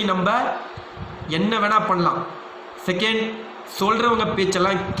 காலத்தை நம்ம என்ன வேணா பண்ணலாம். செகண்ட், சொல்றவங்க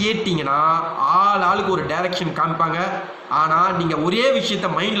பேச்செல்லாம் கேட்டீங்கன்னா ஆளுக்கு ஒரு டைரக்ஷன் காமிப்பாங்க. ஆனால் நீங்கள் ஒரே விஷயத்த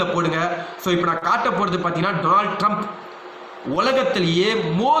மைண்டில் போடுங்க. ஸோ இப்போ நான் காட்ட போகிறது பார்த்தீங்கன்னா டொனால்ட் ட்ரம்ப் உலகத்திலேயே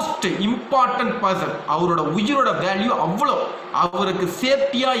மோஸ்ட் இம்பார்ட்டன்ட் பர்சன். அவரோட உயிரோட வேல்யூ அவ்வளோ. அவருக்கு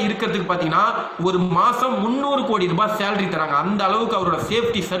சேஃப்டியாக இருக்கிறதுக்கு பார்த்தீங்கன்னா ஒரு மாதம் 300 கோடி ரூபாய் சேலரி தராங்க. அந்த அளவுக்கு அவரோட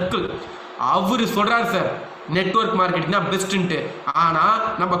சேஃப்டி சர்க்கிள். அவரு சொல்றாரு சார் நெட்வொர்க் மார்க்கெட்டிங் தான் பெஸ்ட்ன்ட்டு. ஆனா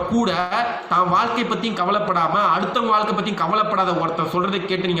நம்ம கூட தான் வாழ்க்கை பத்தியும் கவலைப்படாம அடுத்தவங்க வாழ்க்கை பத்தியும் கவலைப்படாத ஒருத்தர் சொல்றதை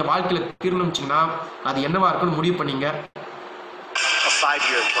கேட்டு நீங்க வாழ்க்கையில தீர்மானிச்சீங்கன்னா அது என்னவா இருக்குன்னு முடிவு பண்ணீங்க. A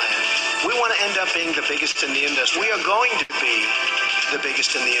 5-year plan. We want to end up being the biggest in the industry. We are going to be the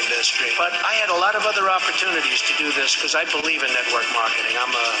biggest in the industry. But I had a lot of other opportunities to do this because I believe in network marketing.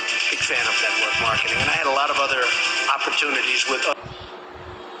 I'm a big fan of network marketing, and I had a lot of other opportunities with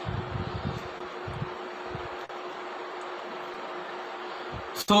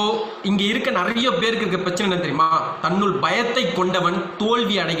so இங்க இருக்க நிறைய பேருக்கு இருக்க பிரச்சனை என்ன தெரியுமா? தன்னுள் பயத்தை கொண்டவன்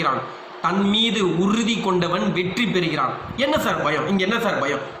தோல்வி அடைகிறான், தன் மீது உறுதி கொண்டவன் வெற்றி பெறுகிறான். என்ன சார் பயம்? இங்க என்ன சார்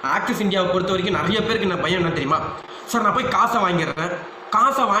பயம்? ஆக்சிஸ் இந்தியாவை பொறுத்த வரைக்கும் நிறைய பேருக்கு என்ன பயம் என்ன தெரியுமா? சார் நான் போய் காசை வாங்கிடுறேன்,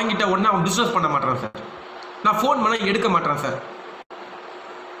 காசை வாங்கிட்ட உடனே அவன் பிஸ்னஸ் பண்ண மாட்டான் சார், நான் ஃபோன் பண்ண எடுக்க மாட்டேன் சார்.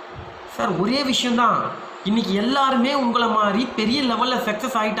 சார் ஒரே விஷயம்தான், இன்னைக்கு எல்லாருமே உங்களை மாதிரி பெரிய லெவலில்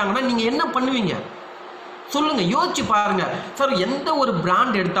சக்ஸஸ் ஆகிட்டாங்கன்னா நீங்கள் என்ன பண்ணுவீங்க சொல்லுங்க, யோசிச்சு பாருங்க. சார் எந்த ஒரு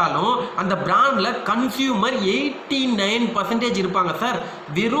பிராண்ட் எடுத்தாலும் அந்த பிராண்ட்ல கன்சியூமர் 89% இருப்பாங்க சார்.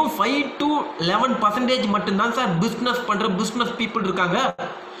 வெறும் 5 to 11% மட்டும்தான் சார் பிஸ்னஸ் பண்ற பிஸ்னஸ் பீப்புள் இருக்காங்க.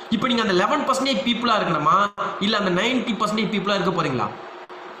 இப்போ நீங்க அந்த 11% பீப்புளா இருக்கணுமா இல்ல அந்த 90% பீப்புளா இருக்க போறீங்களா?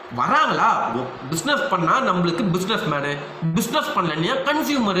 வராங்களா? பிஸ்னஸ் பண்ணா நம்மளுக்கு பிஸ்னஸ் மேனு, பிஸ்னஸ் பண்ணலன்னா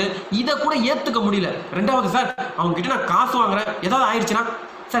கன்சியூமரு. இதை கூட ஏத்துக்க முடியல. ரெண்டாவது சார் அவங்க கிட்ட நான் காசு வாங்குறேன், ஏதாவது ஆயிடுச்சுன்னா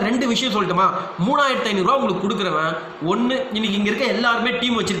சார் 2 விஷயம் சொல்லட்டுமா? 3500 ரூபா உங்களுக்கு கொடுக்குறவன் ஒன்று. இன்னைக்கு இங்கே இருக்க எல்லாருமே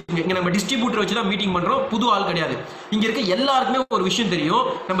டீம் வச்சிருக்கீங்க. இங்கே நம்ம டிஸ்ட்ரிபியூட்டர் வச்சு தான் மீட்டிங் பண்ணுறோம், புது ஆள் கிடையாது. இங்கே இருக்க எல்லாருக்குமே ஒரு விஷயம் தெரியும்,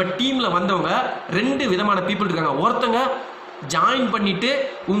 நம்ம டீமில் வந்தவங்க 2 விதமான பீப்புள் இருக்காங்க. ஒருத்தங்க ஜாயின் பண்ணிட்டு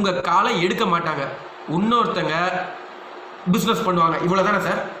உங்கள் காலை எடுக்க மாட்டாங்க, இன்னொருத்தங்க பிஸ்னஸ் பண்ணுவாங்க. இவ்வளோதானே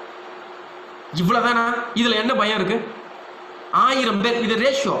சார்? இவ்வளோதானா? இதில் என்ன பயம் இருக்குது? 1000 பேர் இது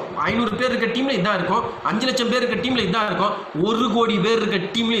ரேஷியோ. 500 பேர் இருக்க டீம்ல இதான் இருக்கும், 5 லட்சம் பேர் இருக்க டீம்ல இதான் இருக்கும், 1 கோடி பேர் இருக்க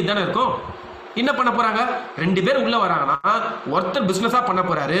டீம்ல இதானே இருக்கும். என்ன பண்ண போறாங்க? 2 பேர் உள்ள வராங்கன்னா ஒருத்தர் பிசினஸா பண்ண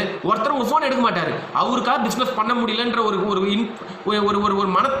போறாரு, ஒருத்தர் உங்க போன் எடுக்க மாட்டாரு. அவருக்காக பிசினஸ் பண்ண முடியலன்ற ஒரு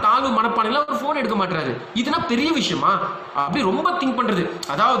மனத்தாழ்வு மனப்பானையில ஒரு போன் எடுக்க மாட்டாரு. இதுனா பெரிய விஷயமா? அப்படி ரொம்ப திங்க் பண்றது,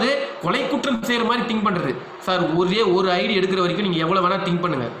 அதாவது கொலை குற்றம் செய்யற மாதிரி திங்க் பண்றது. சார் ஒரே ஒரு ஐடி எடுக்கிற வரைக்கும் நீங்க எவ்வளவு வேணா திங்க்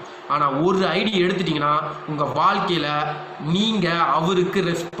பண்ணுங்க. ஆனால் ஒரு ஐடி எடுத்துட்டீங்கன்னா உங்கள் வாழ்க்கையில் நீங்கள் அவருக்கு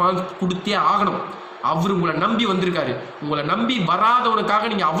ரெஸ்பான்ஸ் கொடுத்தே ஆகணும். அவர் உங்களை நம்பி வந்திருக்காரு. உங்களை நம்பி வராதவனுக்காக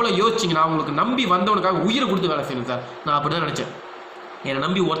நீங்கள் அவ்வளோ யோசிச்சிங்கன்னா உங்களுக்கு நம்பி வந்தவனுக்காக உயிரை கொடுத்து வேலை செய்யணும் சார். நான் அப்படி தான் நினச்சேன். என்னை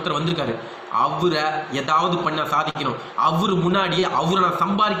நம்பி ஒருத்தர் வந்திருக்காரு, அவரை ஏதாவது பண்ண சாதிக்கணும், அவரு முன்னாடியே அவரை நான்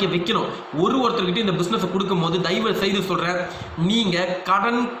சம்பாதிக்க வைக்கணும். ஒருத்தர்கிட்ட இந்த பிஸ்னஸை கொடுக்கும் போது தயவு செய்து சொல்கிறேன், நீங்கள்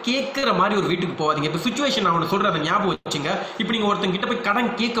கடன் கேட்குற மாதிரி ஒரு வீட்டுக்கு போகாதீங்க. இப்போ சுச்சுவேஷன் நான் ஒன்று சொல்கிறேன், அதை ஞாபகம் வச்சுங்க. இப்போ நீங்கள் ஒருத்தங்கிட்ட போய்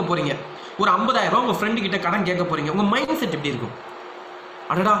கடன் கேட்க போகிறீங்க, ஒரு 50,000 ரூபா உங்கள் ஃப்ரெண்டு கிட்ட கடன் கேட்க போகிறீங்க. உங்கள் மைண்ட் செட் எப்படி இருக்கும்?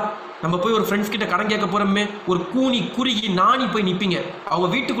 அடடா நம்ம போய் ஒரு ஃப்ரெண்ட்ஸ் கிட்ட கடன் கேட்க போறோமே, ஒரு கூனி குறுகி நாணி போய் நிற்பீங்க. அவங்க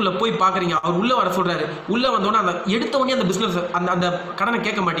வீட்டுக்குள்ள போய் பாக்குறீங்க, அவர் உள்ள வர சொல்றாரு. உள்ள வந்தோடனே அந்த எடுத்த உடனே அந்த பிசினஸ் அந்த கடனை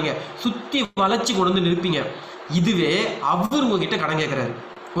கேட்க மாட்டீங்க, சுத்தி வளைச்சு கொண்டு வந்து நிற்பீங்க. இதுவே அவர் உங்ககிட்ட கடன் கேட்கிறாரு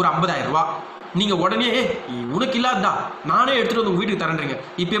ஒரு 50,000 ரூபா, நீங்க உடனே உனக்கு இல்லாததா நானே எடுத்துட்டு வந்து உங்க வீட்டுக்கு தரேன்றீங்க.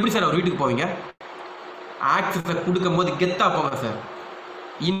 இப்போ எப்படி சார் அவர் வீட்டுக்கு போவீங்க? ஆக்சஸை கொடுக்கும் போது கெத்தா போங்க சார்.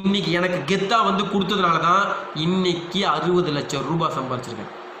 இன்னைக்கு எனக்கு கெத்தா வந்து கொடுத்ததுனால தான் இன்னைக்கு 60 லட்சம் ரூபாய்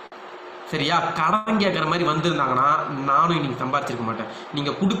சம்பாதிச்சிருக்கேன். சரியா? கடன் கேட்குற மாதிரி வந்திருந்தாங்கன்னா நானும் இன்னைக்கு சம்பாதிச்சிருக்க மாட்டேன்.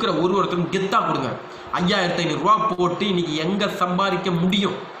 நீங்கள் கொடுக்குற ஒருத்தருக்கும் கெத்தா கொடுங்க. 5500 ரூபா போட்டு இன்னைக்கு எங்கே சம்பாதிக்க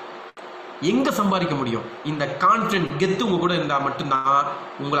முடியும்? எங்கே சம்பாதிக்க முடியும்? இந்த கான்ஃபிடன்ட் கெத்து உங்க கூட இருந்தால் மட்டும்தான்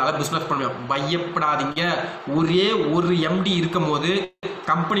உங்களால் பிஸ்னஸ் பண்ண முடியும். பயப்படாதீங்க. ஒரே ஒரு எம்டி இருக்கும் போது,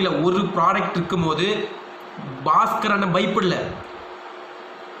 கம்பெனியில் ஒரு ப்ராடக்ட் இருக்கும் போது பாஸ்கரான பயப்படல.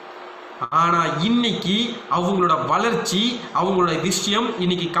 ஆனா இன்னைக்கு அவங்களோட வளர்ச்சி, அவங்களோட விஷயம்,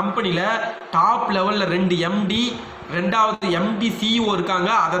 இன்னைக்கு கம்பெனியில டாப் லெவல்ல 2 MD, 2வது MD CEO இருக்காங்க.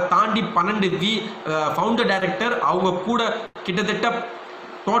 அதை தாண்டி 12 ஃபவுண்டர் டைரக்டர், அவங்க கூட கிட்டத்தட்ட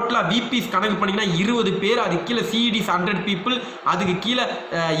டோட்டலாக விபிஸ் கணக்கு பண்ணிங்கன்னா 20 பேர், அதுக்கு கீழே சிஇடிஸ் 100 பீப்புள், அதுக்கு கீழே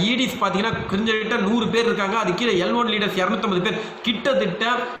இடிஸ் பார்த்தீங்கன்னா கிட்டத்தட்ட 100 பேர் இருக்காங்க, அதுக்கு கீழே L1 லீடர்ஸ் 250 பேர்,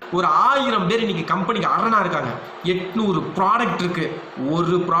 கிட்டத்தட்ட ஒரு 1000 பேர் இன்னைக்கு கம்பெனிக்கு அரணா இருக்காங்க. 800 ப்ராடக்ட் இருக்கு.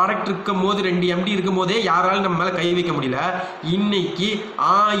 ஒரு ப்ராடக்ட் இருக்கும் போது 2 MD இருக்கும் போதே யாராலும் நம்ம மேலே கை வைக்க முடியல. இன்னைக்கு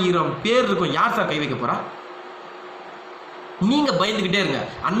 1000 பேர் இருக்கும். யார் சார் கை வைக்க போறா? நீங்க பயந்துகிட்டே இருங்க.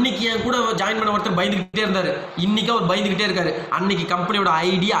 அன்னைக்கு என் கூட ஜாயின் பண்ண ஒருத்தர் பயந்துகிட்டே இருந்தாரு, இன்னைக்கு அவர் பயந்துகிட்டே இருக்காரு. அன்னைக்கு கம்பெனியோட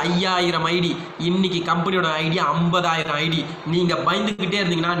ஐடி 5000 ஐடி, இன்னைக்கு கம்பெனியோட ஐடி 50000 ஐடி. நீங்க பயந்துகிட்டே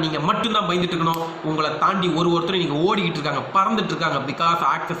இருந்தீங்கன்னா நீங்க மட்டும்தான் பயந்துட்டு இருக்கணும். உங்களை தாண்டி ஒருத்தர் நீங்க ஓடிக்கிட்டு இருக்காங்க, பறந்துட்டு இருக்காங்க. பிகாஸ்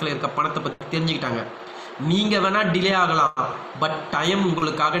ஆக்சஸ்ல இருக்க பணத்தை பத்தி தெரிஞ்சுக்கிட்டாங்க. நீங்க வேணா டிலே ஆகலாம், பட் டைம்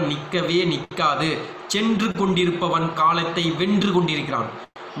உங்களுக்காக நிற்கவே நிற்காது. சென்று கொண்டிருப்பவன் காலத்தை வென்று கொண்டிருக்கிறான்,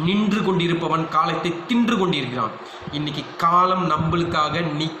 நின்று கொண்டிருப்பவன் காலத்தை தின்று கொண்டிருக்கிறான். இன்னைக்கு காலம் நம்மளுக்காக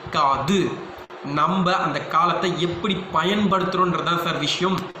நிற்காது. நம்ம அந்த காலத்தை எப்படி பயன்படுத்துறோன்றதான் சார்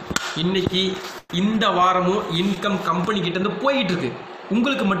விஷயம். இன்னைக்கு இந்த வாரமும் இன்கம் கம்பெனி கிட்ட இருந்து போயிட்டு இருக்கு.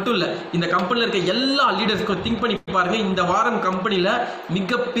 உங்களுக்கு மட்டும் இல்ல, இந்த கம்பெனில இருக்க எல்லா லீடர்ஸ்க்கும் திங்க் பண்ணி பாருங்க. இந்த வாரம் கம்பெனில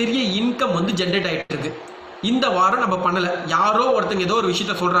மிகப்பெரிய இன்கம் வந்து ஜென்ரேட் ஆயிட்டு இருக்கு. இந்த வாரம் நம்ம பண்ணல, யாரோ ஒருத்தங்க ஏதோ ஒரு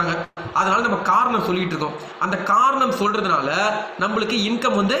விஷயத்த சொல்றாங்க, அதனால நம்ம காரணம் சொல்லிட்டு இருக்கோம். அந்த காரணம் சொல்றதுனால நம்மளுக்கு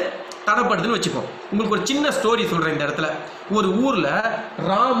இன்கம் வந்து தடைப்படுதுன்னு வச்சுப்போம். உங்களுக்கு ஒரு சின்ன ஸ்டோரி சொல்றேன் இந்த இடத்துல. ஒரு ஊர்ல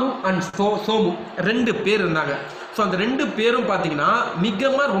ராமு அண்ட் சோமு 2 பேர் இருந்தாங்க. ஸோ அந்த 2 பேரும் பார்த்தீங்கன்னா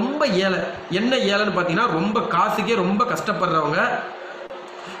மிகமா ரொம்ப ஏழை. என்ன ஏழைன்னு பார்த்தீங்கன்னா ரொம்ப காசுக்கே ரொம்ப கஷ்டப்படுறவங்க.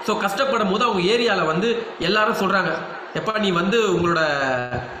 ஸோ கஷ்டப்படும் போது அவங்க ஏரியாவில் வந்து எல்லாரும் சொல்றாங்க, எப்பா நீ வந்து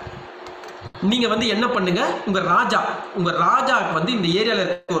நீங்க வந்து என்ன பண்ணுங்க, உங்க ராஜாக்கு வந்து இந்த ஏரியால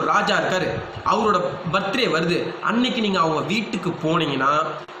இருக்க ஒரு ராஜா இருக்காரு, அவரோட பர்த்டே வருது, அன்னைக்கு நீங்க அவங்க வீட்டுக்கு போனீங்கன்னா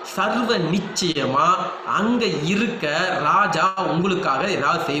சர்வ நிச்சயமா அங்க இருக்க ராஜா உங்களுக்காக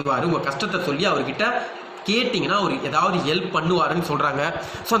ஏதாவது செய்வாரு. உங்க கஷ்டத்தை சொல்லி அவர்கிட்ட கேட்டிங்கன்னா அவர் ஏதாவது ஹெல்ப் பண்ணுவாருன்னு சொல்றாங்க.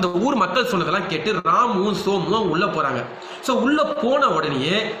 ஸோ அந்த ஊர் மக்கள் சொன்னதெல்லாம் கேட்டு ராமும் சோமும் உள்ள போறாங்க. ஸோ உள்ள போன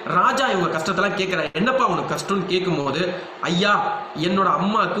உடனே ராஜா இவங்க கஷ்டத்தெல்லாம் கேட்கிறாரு. என்னப்பா உனக்கு கஷ்டம்னு கேட்கும் போது, ஐயா என்னோட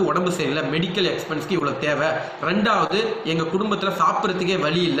அம்மாவுக்கு உடம்பு சரியில்லை, மெடிக்கல் எக்ஸ்பென்ஸ்க்கு இவ்வளவு தேவை, 2வது எங்க குடும்பத்துல சாப்பிட்றதுக்கே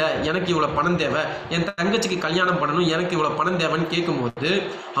வழி இல்லை, எனக்கு இவ்வளவு பணம் தேவை, என் தங்கச்சிக்கு கல்யாணம் பண்ணணும், எனக்கு இவ்வளவு பணம் தேவைன்னு கேட்கும்போது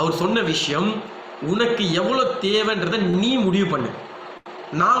அவர் சொன்ன விஷயம், உனக்கு எவ்வளவு தேவைன்றதை நீ முடிவு பண்ணு,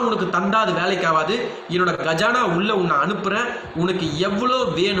 நான் உனக்கு தந்தாது வேலைக்கு ஆகாது, என்னோட கஜானா உள்ள உன்னை அனுப்புறேன், உனக்கு எவ்வளோ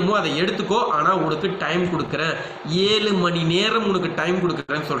வேணுமோ அதை எடுத்துக்கோ, ஆனா உனக்கு டைம் கொடுக்குறேன், 7 மணி நேரம் உனக்கு டைம்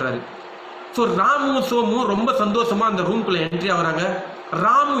கொடுக்குறேன்னு சொல்றாரு. ஸோ ராமும் சோமும் ரொம்ப சந்தோஷமா அந்த ரூம்குள்ள என்ட்ரி ஆகுறாங்க.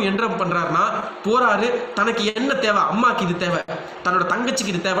 ராமு என்ன பண்றாருன்னா போறாரு, தனக்கு என்ன தேவை, அம்மாக்கு இது தேவை, தன்னோட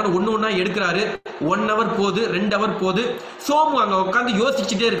தங்கச்சிக்கு இது தேவைன்னு ஒண்ணு எடுக்கிறாரு. 1 ஹவர் போகுது, 2 ஹவர் போகுது. சோமு அங்க உட்காந்து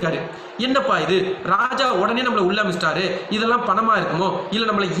யோசிச்சுட்டே இருக்காரு, என்னப்பா இது, ராஜா உடனே நம்மளை உள்ள அமைச்சிட்டாரு, இதெல்லாம் பணமா இருக்குமோ, இல்ல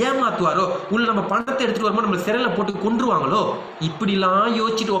நம்மளை ஏமாத்துவாரோ, உள்ள நம்ம பணத்தை எடுத்துட்டு வருமோ, நம்மளை சிறையில போட்டு கொன்றுவாங்களோ, இப்படிலாம்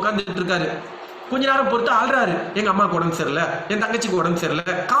யோசிச்சுட்டு உட்காந்துட்டு இருக்காரு. கொஞ்ச நேரம் பொறுத்து ஆள்றாரு, எங்க அம்மாவுக்கு உடம்பு சரியில்லை, என் தங்கச்சிக்கு உடம்பு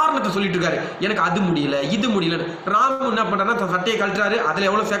சரியில்லை, காரணத்தை சொல்லிட்டு இருக்காரு, எனக்கு அது முடியல இது முடியல. ராமு என்ன பண்றாருன்னா சட்டையை கழட்டுறாரு, அதுல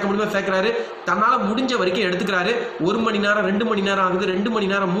எவ்வளவு சேர்க்க முடியுமோ சேர்க்கிறாரு, தன்னால முடிஞ்ச வரைக்கும் எடுத்துக்கிறாரு. 1 மணி நேரம் 2 மணி நேரம் ஆகுது, 2 மணி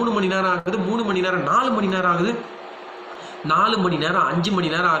நேரம் 3 மணி நேரம் ஆகுது, 3 மணி நேரம் 4 மணி நேரம் ஆகுது, 4 மணி நேரம் 5 மணி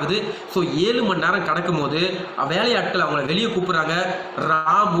நேரம் ஆகுது. ஸோ 7 மணி நேரம் கிடக்கும் போது வேலையாட்கள் அவங்களை வெளியே கூப்பிடுறாங்க.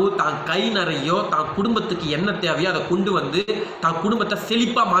 ராமு தான் கை நிறையோ தான் குடும்பத்துக்கு என்ன தேவையோ அதை கொண்டு வந்து தான் குடும்பத்தை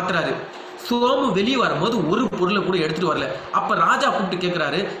செழிப்பா மாத்துறாரு. சோமு வெளியே வரும்போது ஒரு பொருளை கூட எடுத்துட்டு வரல. அப்ப ராஜா கூப்பிட்டு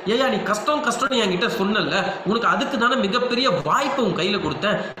கேட்கிறாரு, ஏயா நீ கஷ்டம் கஷ்டம்னு என்கிட்ட சொன்னல, உனக்கு அதுக்கு தானே மிகப்பெரிய வாய்ப்பு உன் கையில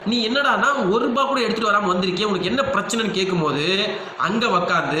கொடுத்தேன், நீ என்னடானா 1 ரூபாய் கூட எடுத்துட்டு வராம வந்திருக்கே, உனக்கு என்ன பிரச்சனைன்னு கேட்கும் போது அங்க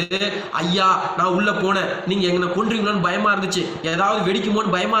உக்காந்து, ஐயா நான் உள்ள போனேன், நீங்க எங்களை கொன்றீங்களோன்னு பயமா இருந்துச்சு, ஏதாவது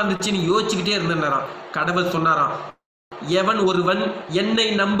வெடிக்குமோன்னு பயமா இருந்துச்சு, நீ யோசிச்சுக்கிட்டே இருந்தேன். கடவுள் சொன்னாராம், எவன் ஒருவன் என்னை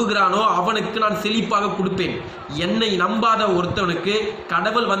நம்புகிறானோ அவனுக்கு நான் செழிப்பாக கொடுப்பேன், என்னை நம்பாத ஒருத்தவனுக்கு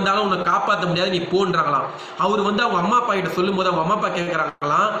கடவுள் வந்தாலும் உன்னை காப்பாற்ற முடியாது, நீ போன்றாங்களாம். அவர் வந்து அவங்க அம்மா அப்பா கிட்ட சொல்லும் போது அவங்க அம்மா அப்பா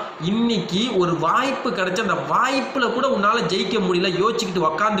கேட்கிறாங்களாம், இன்னைக்கு ஒரு வாய்ப்பு கிடைச்ச, அந்த வாய்ப்புல கூட உன்னால ஜெயிக்க முடியல, யோசிச்சுக்கிட்டு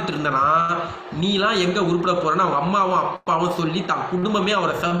உக்காந்துட்டு இருந்தனா நீலாம் எங்க உருப்பட போறேன்னு அவங்க அம்மாவும் அப்பாவும் சொல்லி தான் குடும்பமே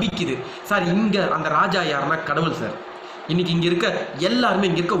அவரை சபிக்குது. சார் இங்க அந்த ராஜா யாருன்னா கடவுள் சார். இன்னைக்கு இங்க இருக்க எல்லாருமே,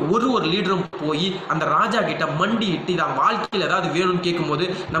 இங்க இருக்க ஒரு லீடரும் போய் அந்த ராஜா கிட்ட மண்டிட்டு தான் வாழ்க்கையில் ஏதாவது வேணும்னு கேட்கும் போது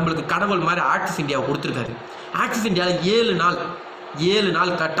நம்மளுக்கு கடவுள் மாதிரி ஆக்சிஸ் இந்தியாவை கொடுத்துருக்காரு. ஆக்சிஸ் இந்தியாவில் 7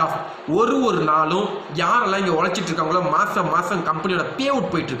 நாள் கட் ஆஃப். ஒரு நாளும் யாரெல்லாம் இங்க உழைச்சிட்டு இருக்காங்களோ மாசம் கம்பெனியோட பே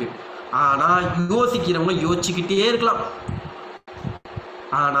அவுட் போயிட்டு இருக்கு. ஆனா யோசிக்கிறவங்க யோசிச்சுக்கிட்டே இருக்கலாம்,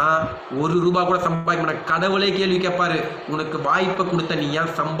 ஆனா 1 ரூபாய் கூட சம்பாதிக்க மாட்டாங்க. கடவுளே கேள்வி கேட்பாரு, உனக்கு வாய்ப்பை கொடுத்த நீ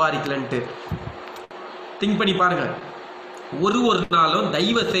ஏன் சம்பாதிக்கலன்ட்டு. திங்க் பண்ணி பாருங்க. ஒரு நாளும்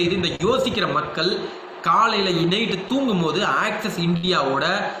தயவு செய்து இந்த யோசிக்கிற மக்கள் காலையில் நைட்டு தூங்கும் போது ஆக்சஸ் இந்தியாவோட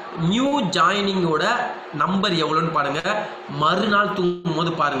நியூ ஜாயினிங்கோட நம்பர் எவ்வளோன்னு பாருங்க. மறுநாள் தூங்கும்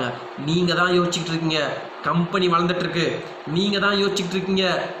போது பாருங்க. நீங்க தான் யோசிச்சுட்டு இருக்கீங்க கம்பெனி வளர்ந்துட்டு இருக்கு, நீங்க தான் யோசிச்சுட்டு இருக்கீங்க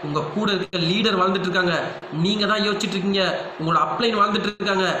உங்க கூட இருக்க லீடர் வளர்ந்துட்டு இருக்காங்க, நீங்க தான் யோசிச்சுட்டு இருக்கீங்க உங்களோட அப்ளைன் வளர்ந்துட்டு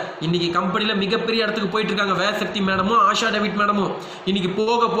இருக்காங்க. இன்னைக்கு கம்பெனில மிகப்பெரிய இடத்துக்கு போயிட்டு இருக்காங்க வேசக்தி மேடமும் ஆஷா டேவிட் மேடமும். இன்னைக்கு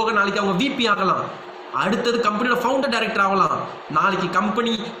போக போக நாளைக்கு அவங்க விபி ஆகலாம், அடுத்தது கம்பெனியோட ஃபவுண்டர் டைரக்டர் ஆகலாம். நாளைக்கு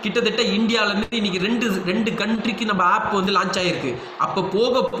கம்பெனி கிட்டத்தட்ட இந்தியாவிலேருந்து இன்னைக்கு ரெண்டு கண்ட்ரிக்கு நம்ம ஆப் வந்து லான்ச் ஆகிருக்கு. அப்போ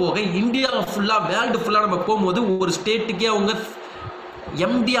போக போக இந்தியா ஃபுல்லாக வேர்ல்டு ஃபுல்லாக நம்ம போகும்போது ஒரு ஸ்டேட்டுக்கே அவங்க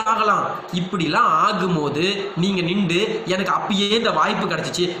எம்டி ஆகலாம். இப்படிலாம் ஆகும்போது நீங்கள் நின்று எனக்கு அப்பயே இந்த வாய்ப்பு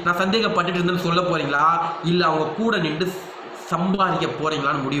கிடச்சிச்சு நான் சந்தேகப்பட்டுட்டு இருந்தேன்னு சொல்ல போகிறீங்களா, இல்லை அவங்க கூட நின்று சம்பாதிக்க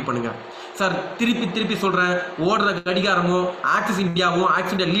போகிறீங்களான்னு முடிவு பண்ணுங்கள். சார் திருப்பி சொல்கிறேன், ஓடுற கடிகாரமும் ஆக்சிஸ் இந்தியாவும்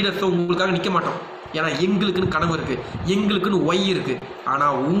ஆக்சிஸ் இந்தியா லீடர்ஸும் உங்களுக்காக நிற்க மாட்டோம். ஏன்னா எங்களுக்குன்னு கனவு இருக்குது, எங்களுக்குன்னு ஒய் இருக்குது.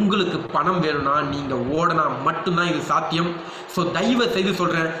 ஆனால் உங்களுக்கு பணம் வேணும்னா நீங்கள் ஓடனா மட்டும்தான் இது சாத்தியம். ஸோ தயவு செய்து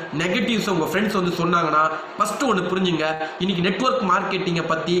சொல்கிறேன், நெகட்டிவ்ஸ் உங்கள் ஃப்ரெண்ட்ஸ் வந்து சொன்னாங்கன்னா ஃபஸ்ட்டு ஒன்று புரிஞ்சுங்க. இன்றைக்கி நெட்வொர்க் மார்க்கெட்டிங்கை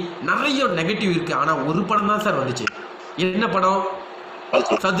பற்றி நிறைய நெகட்டிவ் இருக்குது. ஆனால் ஒரு படம் தான் சார் வந்துச்சு. என்ன படம்?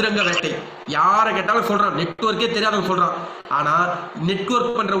 சதுரங்க வேட்டை. யாரை கேட்டாலும் சொல்கிறான், நெட்வொர்க்கே தெரியாதவங்க சொல்கிறான். ஆனால்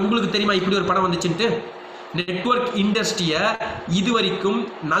நெட்வொர்க் பண்ணுற உங்களுக்கு தெரியுமா இப்படி ஒரு படம் வந்துச்சுன்ட்டு? நெட்வொர்க் இண்டஸ்ட்ரியை இது வரைக்கும்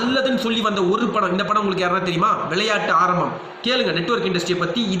நல்லதுன்னு சொல்லி வந்த ஒரு படம், இந்த படம் உங்களுக்கு யாரா தெரியுமா? விளையாட்டு ஆரம்பம். கேளுங்க, நெட்வொர்க் இண்டஸ்ட்ரியை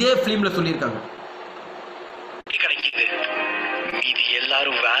பற்றி இதே ஃபிலிமில் சொல்லியிருக்காங்க. கிடைக்குது இது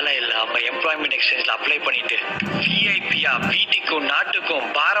எல்லாரும் வேலை இல்லாம எம்ப்ளாய்மெண்ட் எக்ஸ்சேஞ்சில் அப்ளை பண்ணிட்டு விஐபியா வீட்டுக்கும் நாட்டுக்கும்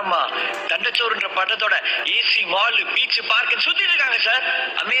பாரமா தண்டச்சோறுன்ற பட்டத்தோட ஏசி மால் பீச் பார்க் சுத்திட்டு இருக்காங்க சார்.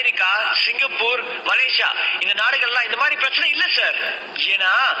 அமெரிக்கா, சிங்கப்பூர், மலேசியா இந்த நாடுகள்லாம் இந்த மாதிரி பிரச்சனை இல்ல சார்.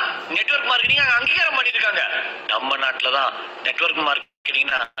 ஏன்னா நெட்வொர்க் மார்க்கெட்டிங் அங்க அங்கீகாரம் பண்ணிருக்காங்க. நம்ம நாட்டுல தான் நெட்வொர்க்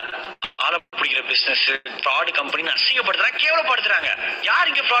மார்க்கெட்டிங்னா ஆள பிடிக்கிற பிசினஸ் ஃப்ராடு கம்பெனி அசிங்கப்படுத்துறாங்க, கேவலப்படுத்துறாங்க. யார்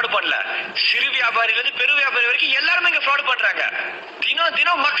இங்க ஃப்ராடு பண்ணல? சிறு வியாபாரில இருந்து பெரு வியாபாரி வரைக்கும் எல்லாருமே இங்க ஃப்ராடு பண்றாங்க.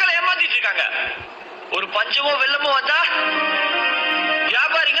 தினம் மக்களை ஏமாத்திட்டு இருக்காங்க. ஒரு பஞ்சமோ வெள்ளமோ வந்தா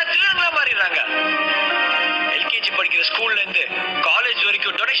வியாபாரிங்க திருடங்களா மாறிடுறாங்க. எல்கேஜி படிக்கிற ஸ்கூல்ல இருந்து காலேஜ்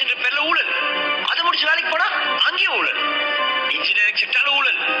வரைக்கும் டொனேஷன் பேர்ல ஊழல். அது முடிச்சு வேலைக்கு போனா அங்கேயும் ஊழல். இன்ஜினியரிங் செக்டார்ல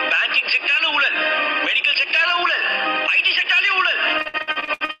ஊழல், பேங்கிங் செக்டார்ல ஊழல், மெடிக்கல் செக்டார்ல ஊழல், ஐடி செக்டார்லயும் ஊழல்.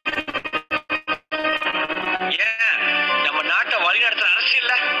 ஏன் நம்ம நாட்டை வழிநடத்துற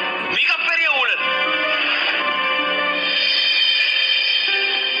அரசியல்ல மிகப்பெரிய ஊழல்.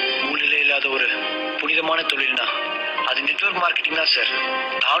 ஊழலே இல்லாத ஒரு புனிதமான தொழில்னா அது நெட்வொர்க் மார்க்கெட்டிங் தான் சார்.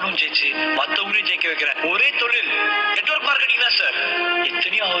 நானும் ஜெயிச்சு மத்தவங்களையும் ஜெயிக்க வைக்கிற ஒரே தொழில் நெட்வொர்க் மார்க்கெட்டிங் தான் சார்.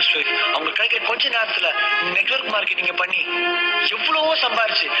 எத்தனையோ ஹவுஸ் ஒய்ஃப் அவங்க கிடைக்கிற கொஞ்ச நேரத்துல நெட்வொர்க் மார்க்கெட்டிங் பண்ணி எவ்வளவோ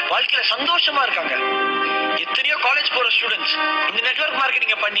சம்பாரிச்சு வாழ்க்கையில சந்தோஷமா இருக்காங்க. எத்தனையோ காலேஜ் போற ஸ்டூடெண்ட்ஸ் இந்த நெட்வொர்க்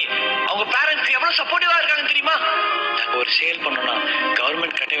மார்க்கெட்டிங் பண்ணி அவங்க பேரண்ட்ஸ்க்கு எவ்வளவு சப்போர்ட்டிவா இருக்காங்க தெரியுமா? நாங்க ஒரு சேல் பண்ணோம்னா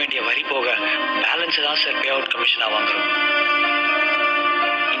கவர்மெண்ட் கட்ட வேண்டிய வரி போக பேலன்ஸ் தான் சார் பே அவுட் கமிஷனா வாங்குறோம்.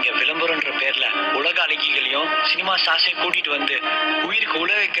 இங்க விளம்பரம்ன்ற பேர்ல உலக அழகிகளையும் சினிமா ஸ்டார்ஸையும் கூட்டிட்டு வந்து உயிருக்கு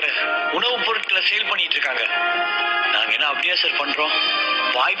உழ வைக்கிற உணவுப் பொருட்களை சேல் பண்ணிட்டு இருக்காங்க. நாங்க என்ன அப்படியே சார் பண்றோம்?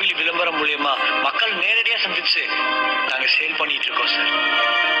 வாய்வெளி விளம்பரம் மூலியமா மக்கள் நேரடியா சந்திச்சு நாங்க சேல் பண்ணிட்டு இருக்கோம் சார்.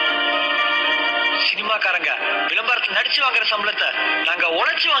 சினிமாக்காரங்க விளம்பரத்தில் நடிச்சு வாங்குற சம்பளத்தை நாங்க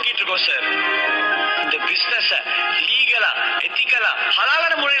உழைச்சு வாங்கிட்டு இருக்கோம் சார். இந்த பிசினஸ் லீகலா எத்திக்கலா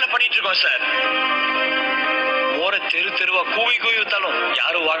ஹலாலான முறையில பண்ணிட்டு இருக்கோம் சார். மோர தெருவா கூவி வித்தாலும்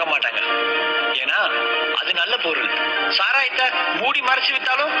யாரும் வாங்க மாட்டாங்க. ஏன்னா அது நல்ல பொருள். சாராயத்தை மூடி மறைச்சு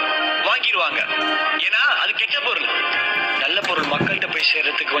வித்தாலும் வாங்கிடுவாங்க. ஏன்னா அது கெட்ட பொருள். நல்ல பொருள் மக்கள்கிட்ட போய்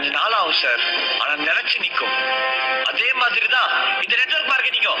சேர்றதுக்கு கொஞ்சம் நாள் ஆகும் சார், ஆனா நிலைச்சு நிற்கும். அதே மாதிரிதான் இந்த நெட்வொர்க்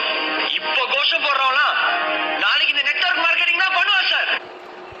மார்க்கெட்டிங்கும். இப்போ கோஷம் போடுறவங்களாம் நாளைக்கு இந்த நெட்வொர்க் மார்க்கெட்டிங் தான் பண்ணுவா சார்.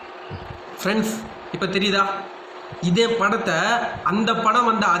 ஃப்ரெண்ட்ஸ், இப்போ தெரியுதா? இதே படத்தை அந்த படம்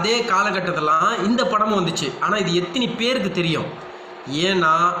வந்த அதே காலகட்டத்திலாம் இந்த படமும் வந்துச்சு. ஆனால் இது எத்தனை பேருக்கு தெரியும்?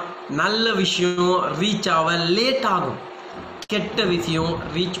 ஏன்னா நல்ல விஷயம் ரீச் ஆக லேட் ஆகும், கெட்ட விஷயம்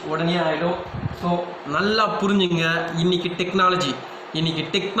ரீச் உடனே ஆகிடும். ஸோ நல்லா புரிஞ்சுங்க. இன்னைக்கு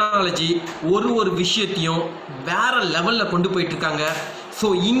டெக்னாலஜி ஒரு விஷயத்தையும் வேற லெவலில் கொண்டு போயிட்டு இருக்காங்க. ஸோ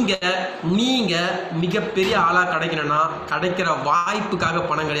இங்கே நீங்கள் மிகப்பெரிய ஆளாக கிடைக்கணும்னா கிடைக்கிற வாய்ப்புக்காக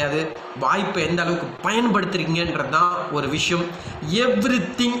பணம் கிடையாது, வாய்ப்பை எந்த அளவுக்கு பயன்படுத்துறீங்கன்றது தான் ஒரு விஷயம்.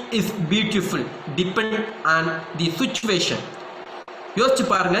 Everything is beautiful depend on the situation. யோசிச்சு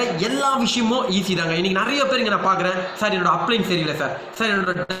பாருங்க, எல்லா விஷயமும் ஈஸி தாங்க. இன்னைக்கு நிறைய பேர் இங்கே நான் பார்க்குறேன், சார் என்னோட அப்ளைன் சரியில்லை சார்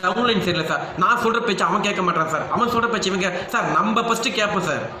என்னோட டவுன்லைன் சரியில்லை சார், நான் சொல்கிற பேச்சு அவன் கேட்க மாட்டான் சார், அவன் சொல்கிற பேச்சு இவங்க சார். நம்ம ஃபஸ்ட்டு கேட்போம்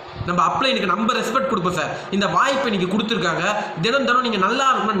சார், நம்ம அப்ளைனுக்கு நம்ம ரெஸ்பெக்ட் கொடுப்போம் சார். இந்த வாய்ப்பை இன்னைக்கு கொடுத்துருக்காங்க, தினம் நீங்கள் நல்லா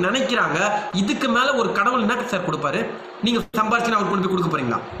இருக்கணும்னு நினைக்கிறாங்க. இதுக்கு மேலே ஒரு கடவுள் என்ன சார் கொடுப்பாரு? நீங்கள் சம்பாரிச்சு அவர் கொண்டு போய் கொடுக்க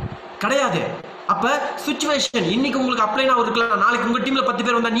போறீங்களா? கிடையாது. அப்போ சுச்சுவேஷன் இன்னைக்கு உங்களுக்கு அப்ளைனா இருக்கலாம், நாளைக்கு உங்கள் டீமில் 10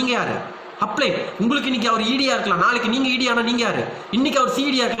 பேர் வந்தால் நீங்கள் யார்? அப்ளை. உங்களுக்கு இன்னைக்கு அவர் ஈடியா இருக்கலாம், நாளைக்கு நீங்க ஈடியானா நீங்க யாரு? இன்னைக்கு அவர்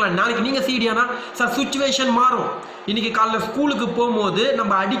சிடியா இருக்கலாம், நாளைக்கு நீங்க சிடியானா சார் சுச்சுவேஷன் மாறும். இன்னைக்கு காலைல ஸ்கூலுக்கு போகும்போது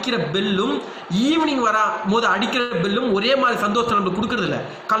நம்ம அடிக்கிற பெல்லும் ஈவினிங் வரும்போது அடிக்கிற பெல்லும் ஒரே மாதிரி சந்தோஷம் நம்மளுக்கு கொடுக்கறது இல்லை.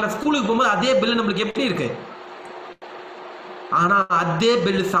 காலைல ஸ்கூலுக்கு போகும்போது அதே பெல்லு நம்மளுக்கு எப்படி இருக்கு? ஆனா அதே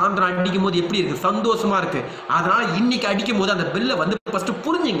பெல்லு சாயந்தரம் அடிக்கும் போது எப்படி இருக்கு? சந்தோஷமா இருக்கு. அதனால இன்னைக்கு அடிக்கும் போது அந்த பெல்லை வந்து ஃபர்ஸ்ட்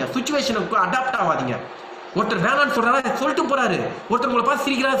புரிஞ்சுங்க, சுச்சுவேஷனுக்கு அடாப்ட் ஆகாதீங்க. ஒருத்தர் வேணான்னு சொல்றாரு, சொல்லிட்டு போறாரு. ஒருத்தர் உங்களை பார்த்து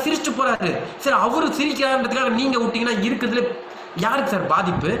சிரிக்கிறாரு, சிரிச்சுட்டு போறாரு. சரி, அவரு சிரிக்கிறாருன்றதுக்காக நீங்க விட்டீங்கன்னா இருக்கிறதுல யாருக்கு சார்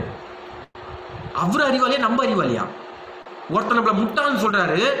பாதிப்பு? அவரு அறிவாளியா நம்ம அறிவாளியா? ஒருத்தர் நம்மள முட்டாள்னு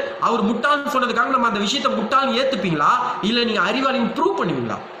சொல்றாரு, அவர் முட்டாள்னு சொன்னதுக்காக நம்ம அந்த விஷயத்த முட்டாள்னு ஏத்துப்பீங்களா இல்ல நீங்க அறிவாளின்னு ப்ரூவ்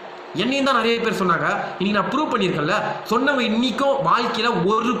பண்ணுவீங்களா? என்னையும் தான் நிறைய பேர் சொன்னாங்க, இன்னைக்கு நான் ப்ரூவ் பண்ணியிருக்கேன்ல. சொன்னவங்க இன்னைக்கும் வாழ்க்கையில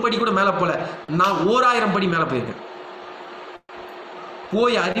ஒரு படி கூட மேல போல, நான் 1000 படி மேல போயிருக்கேன்.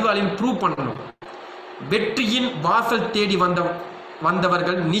 போய் அறிவாளின்னு ப்ரூவ் பண்ணணும். வெற்றியின் வாசல் தேடி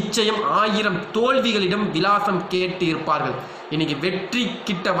வந்தவர்கள் நிச்சயம் 1000 தோல்விகளிடம் விலாசம் கேட்டு இருப்பார்கள். இன்னைக்கு வெற்றி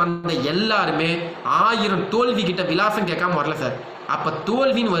கிட்ட வந்த எல்லாருமே 1000 தோல்வி கிட்ட விலாசம் கேட்காம வரல சார். அப்ப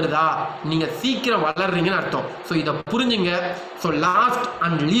தோல்வின்னு வருதா, நீங்க சீக்கிரம் வளர்றீங்கன்னு அர்த்தம். ஸோ இதை புரிஞ்சுங்க. ஸோ லாஸ்ட்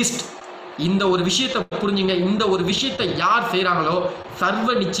அண்ட் லீஸ்ட் இந்த ஒரு விஷயத்தை புரிஞ்சுங்க. இந்த ஒரு விஷயத்தை யார் செய்யறாங்களோ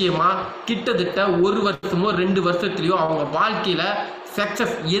சர்வ நிச்சயமா கிட்டத்தட்ட 1 வருஷமோ 2 வருஷத்துலயோ அவங்க வாழ்க்கையில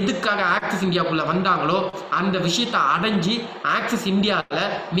சக்சஸ், எதுக்காக ஆக்சிஸ் இந்தியாவுக்குள்ள வந்தாங்களோ அந்த விஷயத்தை அடைஞ்சு ஆக்சிஸ்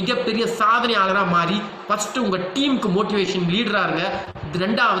இந்தியாவில் மிகப்பெரிய சாதனையாளராக மாறி ஃபர்ஸ்ட் உங்க டீமுக்கு மோட்டிவேஷன் லீடரா இருங்க.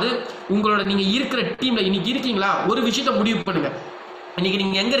 ரெண்டாவது, உங்களோட நீங்க இருக்கிற டீம்ல இன்னைக்கு இருக்கீங்களா, ஒரு விஷயத்த முடிவு பண்ணுங்க. இன்னைக்கு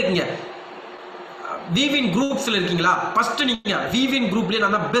நீங்க எங்க இருக்கீங்க? விவின் குரூப்ஸ்ல இருக்கீங்களா? ஃபர்ஸ்ட் நீங்க விவின் குரூப்லயே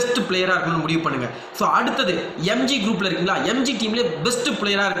நான் தான் பெஸ்ட் பிளேயரா இருக்கணும்னு முடிவு பண்ணுங்க. சோ அடுத்தது எம்ஜி குரூப்ல இருக்கீங்களா? எம்ஜி டீம்லயே பெஸ்ட்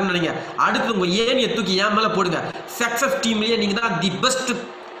பிளேயரா இருக்கணும்னு நினைங்க. அடுத்து உங்க ஏணியை தூக்கி ஏன் மேல போடுங்க. சக்சஸ் டீம்லயே நீங்க தான் தி பெஸ்ட்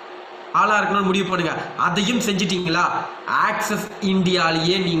ஆளா இருக்கணும்னு முடிவு பண்ணுங்க. அதையும் செஞ்சிட்டீங்களா? ஆக்சஸ்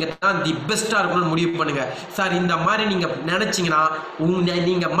இந்தியாலேயே நீங்க தான் தி பெஸ்டா இருக்கணும்னு முடிவு பண்ணுங்க. சார் இந்த மாதிரி நீங்க நினைச்சீங்கன்னா,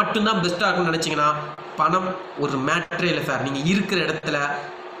 நீங்க மட்டும்தான் பெஸ்டா இருக்கணும்னு நினைச்சீங்கன்னா பணம் ஒரு மேட்டரே இல்லை சார். நீங்க இருக்கிற இடத்துல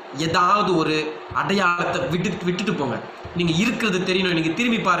ஏதாவது ஒரு அடையாளத்தை விட்டுட்டு போங்க. நீங்க இருக்கிறது தெரியணும். நீங்க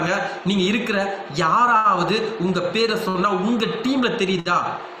திரும்பி பாருங்க, நீங்க இருக்கிற யாராவது உங்க பேரை சொன்னா உங்க டீம்ல தெரியுதா?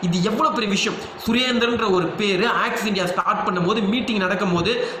 இது எவ்வளவு பெரிய விஷயம். சுரேந்தர்ன்ற ஒரு பேரு ஆக்சிஸ் இந்தியா ஸ்டார்ட் பண்ணும் போது, மீட்டிங் நடக்கும்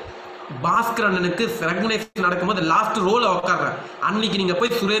போது, பாஸ்கர் அண்ணனுக்கு ரெகனைஸ் நடக்கும்போது லாஸ்ட் ரோல உட்கார்றேன். அன்னைக்கு நீங்க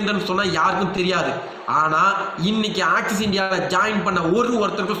போய் சுரேந்தர்னு சொன்னா யாருக்கும் தெரியாது. ஆனா இன்னைக்கு ஆக்சிஸ் இந்தியாவில் ஜாயின் பண்ண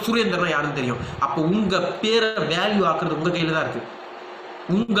ஒருத்தருக்கும் சுரேந்தர்னா யாருன்னு தெரியும். அப்போ உங்க பேரை வேல்யூ ஆக்குறது உங்க கையில தான் இருக்கு.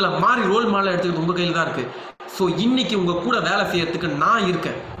 உங்களை மாதிரி ரோல் மாடல் எடுத்துக்கிறது உங்க கையில தான் இருக்கு. ஸோ இன்னைக்கு உங்க கூட வேலை செய்யறதுக்கு நான்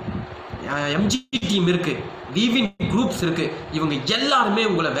இருக்கேன், எம்ஜி டீம் இருக்கு, விவின் குரூப்ஸ் இருக்கு. இவங்க எல்லாருமே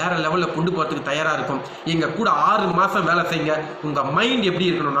உங்களை வேற லெவல்ல கொண்டு போறதுக்கு தயாரா இருக்கும். எங்க கூட 6 மாசம் வேலை செய்யுங்க. உங்க மைண்ட் எப்படி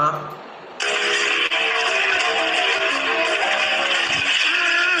இருக்கணும்னா,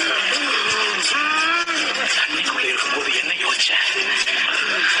 அன்னைக்குள்ள இருக்கும்போது என்ன யோசிச்ச?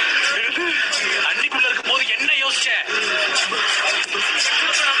 அன்னைக்குள்ள இருக்கும்போது என்ன யோசிச்ச?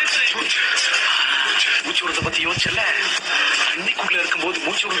 மூச்சு விடுறத பத்தி யோசிச்சல. அன்னைக்குள்ள இருக்கும்போது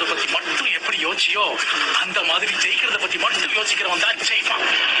மூச்சு விடுறத பத்தி மட்டும் எப்படி யோசிச்சியோ அந்த மாதிரி ஜெயிக்கிறத பத்தி மட்டும் யோசிக்கிறவன் தான் ஜெயிப்பான்.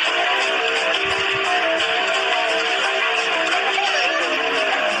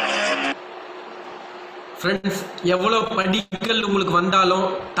 ஃப்ரெண்ட்ஸ், எவ்வளவு படிக்கல் உங்களுக்கு வந்தாலும்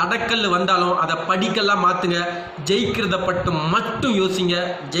தடக்கல் வந்தாலும் அதை படிக்கல்லாம் மாத்துங்க. ஜெயிக்கிறத மட்டும் யோசிங்க,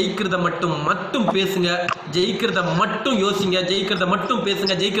 ஜெயிக்கிறத மட்டும் பேசுங்க, ஜெயிக்கிறத மட்டும் யோசிங்க, ஜெயிக்கிறத மட்டும்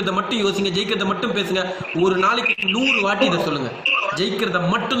பேசுங்க, ஜெயிக்கிறத மட்டும் யோசிங்க, ஜெயிக்கிறத மட்டும் பேசுங்க. ஒரு நாளைக்கு 100 வாட்டி இதை சொல்லுங்க. ஜெயிக்கிறத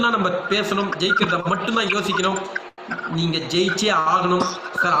மட்டும்தான் நம்ம பேசணும், ஜெயிக்கிறத மட்டும்தான் யோசிக்கணும். நீங்க ஜெயிச்சே ஆகணும்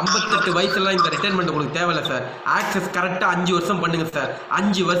சார். 58 வயசுல இந்த ரிட்டைர்மெண்ட் உங்களுக்கு தேவையில்லை சார். ஆக்சஸ் கரெக்டா 5 வருஷம் பண்ணுங்க சார்.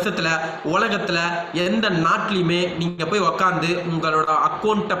 5 வருஷத்துல உலகத்துல எந்த நாட்டிலையுமே நீங்க போய் உக்காந்து உங்களோட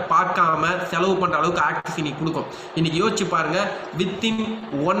அக்கௌண்ட்டை பார்க்காம செலவு பண்ற அளவுக்கு ஆக்சஸ் இன்னைக்கு கொடுக்கும். இன்னைக்கு யோசிச்சு பாருங்க, வித்தின்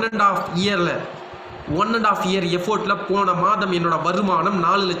 1.5 இயர்ல 1.5 இயர் எஃபோர்ட்ல போன மாதம் என்னோட வருமானம்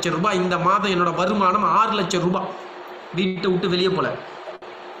 4 லட்சம் ரூபாய். இந்த மாதம் என்னோட வருமானம் 6 லட்சம் ரூபாய். வீட்டை விட்டு வெளியே போல.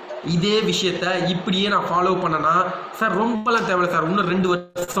 இதே விஷயத்த இப்படியே நான் ஃபாலோ பண்ணனா சார் ரொம்பலாம் தேவையில்ல சார். இன்னும் 2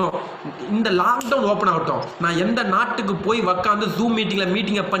 வருஷம் இந்த லாக்டவுன் ஓப்பன் ஆகட்டும், நான் எந்த நாட்டுக்கு போய் உக்காந்து ஜூம்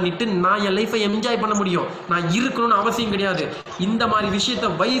மீட்டிங்கை பண்ணிட்டு நான் என் லைஃபை என்ஜாய் பண்ண முடியும். நான் இருக்கணும்னு அவசியம் கிடையாது. இந்த மாதிரி விஷயத்த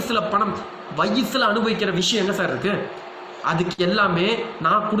வயசுல அனுபவிக்கிற விஷயம் எங்க சார் இருக்கு? அதுக்கு எல்லாமே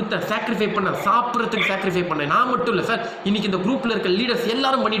நான் கொடுத்த சாக்ரிஃபை பண்ண, சாப்பிட்றதுக்கு சாக்ரிஃபை பண்ணேன். நான் மட்டும் இல்லை சார், இன்னைக்கு இந்த குரூப்ல இருக்க லீடர்ஸ்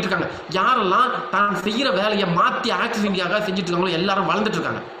எல்லாரும் பண்ணிட்டு இருக்காங்க. யாரெல்லாம் தான் செய்யற வேலையை மாற்றி ஆக்சிஸ் இந்தியாவாக செஞ்சுட்டு இருக்காங்களோ எல்லாரும் வளர்ந்துட்டு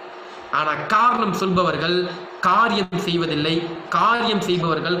இருக்காங்க. ஆனா காரணம் சொல்பவர்கள் காரியம் செய்வதில்லை, காரியம்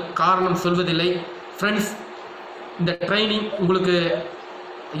செய்பவர்கள் காரணம் சொல்வதில்லை. ஃப்ரெண்ட்ஸ், இந்த ட்ரைனிங் உங்களுக்கு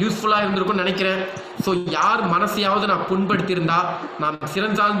யூஸ்ஃபுல்லாக இருந்திருக்கும்னு நினைக்கிறேன். ஸோ யார் மனசையாவது நான் புண்படுத்தியிருந்தா நான்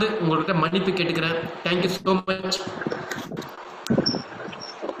சிறந்தாழ்ந்து உங்கள்கிட்ட மன்னிப்பு கேட்டுக்கிறேன். Thank you so much.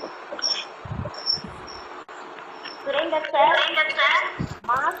 Surender sir,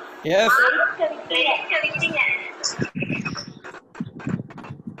 S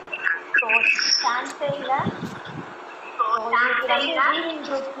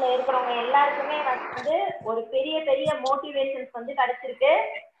குரூப்ல இருக்கிறவங்க எல்லாருக்குமே வந்து ஒரு பெரிய பெரிய மோட்டிவேஷன்ஸ் வந்து கிடைச்சிருக்கு.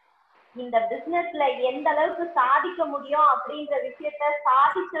 இந்த பிசினஸ்ல எந்த அளவுக்கு சாதிக்க முடியும் அப்படின்ற விஷயத்த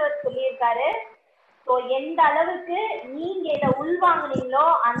சாதிச்சவர் சொல்லியிருக்காரு. ஸோ எந்த அளவுக்கு நீங்க இதை உள்வாங்கினீங்களோ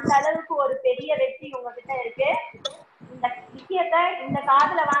அந்த அளவுக்கு ஒரு பெரிய வெற்றி உங்ககிட்ட இருக்கு. இந்த விஷயத்த இந்த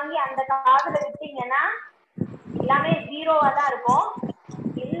காதுல வாங்கி அந்த காதுல விட்டீங்கன்னா எல்லாமே ஜீரோவா தான் இருக்கும்.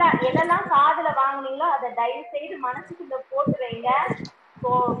 எதெல்லாம் காதுல வாங்குனீங்களோ அதை தயவு செய்து மனசுக்குள்ள போட்டு வைங்க. ஸோ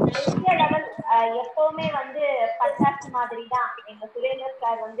பெரிய லெவல் எப்பவுமே வந்து பட்டாசு மாதிரி தான் எங்க சுரேந்தர்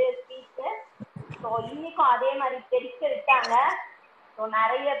சார் வந்து ஸ்பீச். ஸோ இன்னைக்கும் அதே மாதிரி தெரிவிக்க விட்டாங்க. ஸோ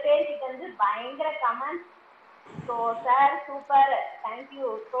நிறைய பேர்கிட்ட வந்து பயங்கர comment. So sir super, thank you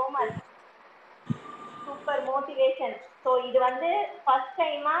so much, super motivation. So இது வந்து ஃபர்ஸ்ட்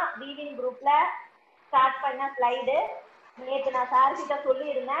டைமா வீவிங் குரூப்ல ஸ்டார்ட் பண்ண ஸ்லைடு. நேற்று நான் சார் கிட்ட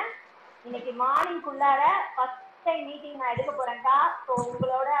சொல்லியிருந்தேன், இன்னைக்கு மார்னிங்குள்ளார ஃபர்ஸ்ட் டைம் மீட்டிங் நான் எடுக்க போறேன்க்கா. ஸோ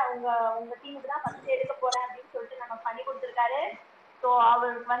உங்களோட உங்க டீமுக்கு தான் ஃபர்ஸ்ட் எடுக்க போறேன் அப்படின்னு சொல்லிட்டு நம்ம பண்ணி கொடுத்துருக்காரு. ஸோ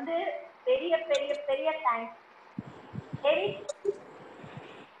அவருக்கு வந்து பெரிய பெரிய பெரிய தேங்க்ஸ். சரி,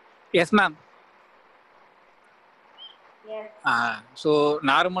 எஸ் மேம். ஸோ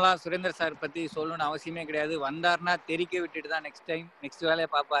நார்மலாக சுரேந்தர் சார் பற்றி சொல்லணும்னு அவசியமே கிடையாது. வந்தார்னா தெரிக்க விட்டுட்டு தான் நெக்ஸ்ட் வேலையை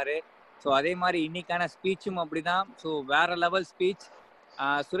பார்ப்பாரு. ஸோ அதே மாதிரி இன்னைக்கான ஸ்பீச்சும் அப்படி தான். ஸோ வேற லெவல் ஸ்பீச்.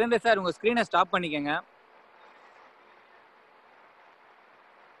 சுரேந்தர் சார் உங்கள் ஸ்க்ரீனை ஸ்டாப் பண்ணிக்கங்க.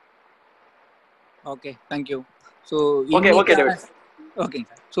 Okay, thank you. ஸோ ஓகேங்க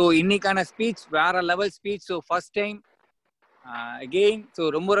சார். ஸோ இன்னைக்கான ஸ்பீச் வேற level speech. So first time again. So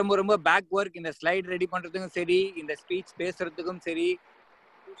ரொம்ப ரொம்ப ரொம்ப பேக் ஒர்க் இந்த ஸ்லைட் ரெடி பண்ணுறதுக்கும் சரி, இந்த ஸ்பீச் பேசுறதுக்கும் சரி.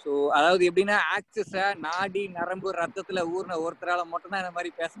 ஸோ அதாவது எப்படின்னா ஆக்சஸை நாடி நரம்பு ரத்தத்தில் ஊர்ன ஒருத்தரால் மட்டும்தான் இந்த மாதிரி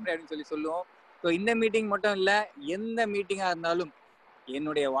பேச முடியாதுன்னு சொல்லுவோம். ஸோ இந்த மீட்டிங் மட்டும் இல்லை, எந்த மீட்டிங்காக இருந்தாலும்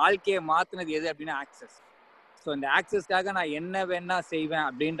என்னுடைய வாழ்க்கையை மாற்றினது எது அப்படின்னா ஆக்சஸ். ஸோ இந்த ஆக்சஸ்க்காக நான் என்ன வேணா செய்வேன்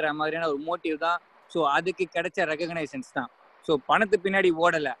அப்படின்ற மாதிரியான ஒரு மோட்டிவ் தான். ஸோ அதுக்கு கிடைச்ச ரெகக்னைசன்ஸ் தான். ஸோ பணத்து பின்னாடி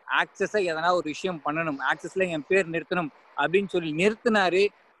ஓடலை, ஆக்சஸை எதனா ஒரு விஷயம் பண்ணணும், ஆக்சஸில் என் பேர் நிறுத்தணும் அப்படின்னு சொல்லி நிறுத்தினாரு.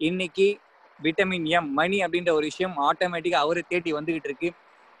 இன்னைக்கு விட்டமின் எம் மணி அப்படின்ற ஒரு விஷயம் ஆட்டோமேட்டிக்காக அவரை தேடி வந்துகிட்டு இருக்கு.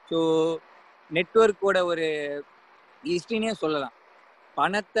 ஸோ நெட்வொர்க்கோட ஒரு ஹிஸ்ட்ரினே சொல்லலாம்.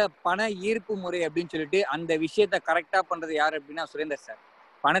 பண ஈர்ப்பு முறை அப்படின்னு சொல்லிட்டு அந்த விஷயத்த கரெக்டாக பண்ணுறது யார் அப்படின்னா சுரேந்தர் சார்.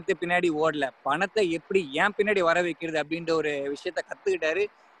 பணத்தை பின்னாடி ஓடல, பணத்தை எப்படி ஏன் பின்னாடி வர வைக்கிறது அப்படின்ற ஒரு விஷயத்த கற்றுக்கிட்டாரு.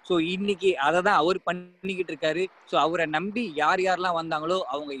 ஸோ இன்னைக்கு அதை தான் அவர் பண்ணிக்கிட்டு இருக்காரு. ஸோ அவரை நம்பி யார் யாரெல்லாம் வந்தாங்களோ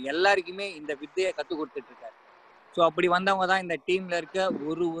அவங்க எல்லாருக்குமே இந்த வித்தையை கற்றுக் கொடுத்துட்டு இருக்காரு. ஸோ அப்படி வந்தவங்க தான் இந்த டீம்ல இருக்க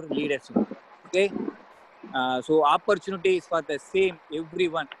ஒரு லீடர்ஸும். Okay, so opportunities for the same every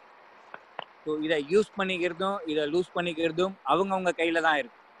one. So இதை யூஸ் பண்ணிக்கிறதும் இதை லூஸ் பண்ணிக்கிறதும் அவங்கவுங்க கையில தான்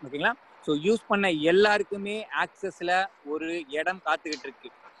இருக்கு. ஓகேங்களா? ஸோ யூஸ் பண்ண எல்லாருக்குமே ஆக்சஸ்ல ஒரு இடம் காத்துக்கிட்டு இருக்கு.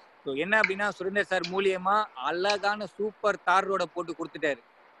 ஸோ என்ன அப்படின்னா சுரேந்தர் சார் மூலியமா அழகான சூப்பர் தார் ரோட போட்டு கொடுத்துட்டாரு.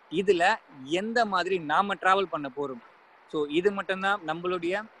 இதுல எந்த மாதிரி நாம டிராவல் பண்ண போறோம். ஸோ இது மட்டும்தான்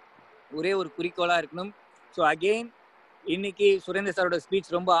நம்மளுடைய ஒரே ஒரு குறிக்கோளா இருக்கணும். ஸோ அகெயின் இன்னைக்கு சுரேந்தர் சாரோட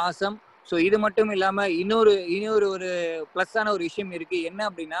ஸ்பீச் ரொம்ப ஆசம். ஸோ இது மட்டும் இல்லாம இன்னொரு ஒரு ப்ளஸ்ஸான ஒரு விஷயம் இருக்கு. என்ன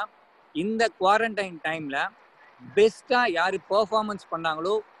அப்படின்னா இந்த குவாரண்டைன் டைம்ல பெஸ்டா யாரு பெர்ஃபார்மன்ஸ்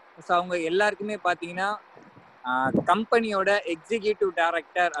பண்ணாங்களோ ஸோ அவங்க எல்லாருக்குமே பார்த்தீங்கன்னா கம்பெனியோட எக்ஸிக்யூட்டிவ்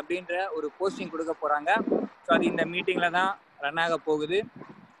டைரக்டர் அப்படின்ற ஒரு போஸ்டிங் கொடுக்க போறாங்க. ஸோ அது இந்த மீட்டிங்ல தான் ரன் ஆக போகுது.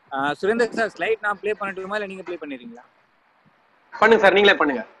 சுரேந்தர் சார் ஸ்லைட் நான் ப்ளே பண்ணட்டுமா இல்லை நீங்க ப்ளே பண்ணிடுறீங்களா? பண்ணுங்க சார், நீங்களே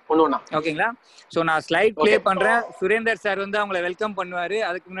பண்ணுங்க ஒண்ணு. ஓகேங்களா? ஸோ நான் ஸ்லைட் ப்ளே பண்றேன். சுரேந்தர் சார் வந்து அவங்களை வெல்கம் பண்ணுவாரு.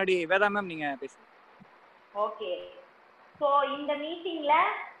 அதுக்கு முன்னாடி வேதா மேம் நீங்க பேசுங்க. ஓகே, ஸோ இந்த மீட்டிங்ல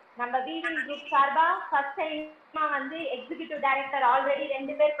நம்ம வீவிங் குரூப் சார்பா ஃபர்ஸ்ட் டைமா வந்து எக்ஸிக்யூட்டிவ் டைரக்டர் ஆல்ரெடி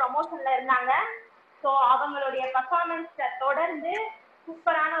 2 பேர் ப்ரமோஷன்ல இருந்தாங்க. ஸோ அவங்களுடைய பர்ஃபார்மன்ஸை தொடர்ந்து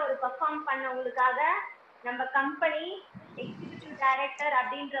சூப்பரான ஒரு பர்ஃபார்ம் பண்ணவங்களுக்காக நம்ம கம்பெனி எக்ஸிக்யூட்டிவ் டைரக்டர்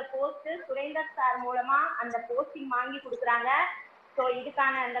அப்படின்ற போஸ்ட் சுரேந்தர் சார் மூலமா அந்த போஸ்டிங் வாங்கி கொடுக்குறாங்க. ஸோ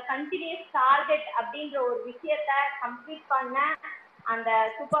இதுக்கான அந்த கண்டினியூஸ் டார்கெட் அப்படின்ற ஒரு விஷயத்த கம்ப்ளீட் பண்ண அந்த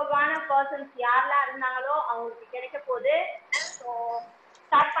சூப்பர்வான பர்சன்ஸ் யாரெல்லாம் இருந்தாங்களோ அவங்களுக்கு கிடைக்க போகுது. ஸோ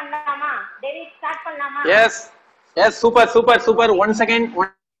ஸ்டார்ட் பண்ணலாமா டேவிட்? ஸ்டார்ட் பண்ணலாமா? S S, super super super. One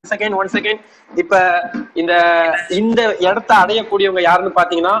second. இப்ப இந்த இடத்தை அடையக்கூடியவங்க யாருன்னு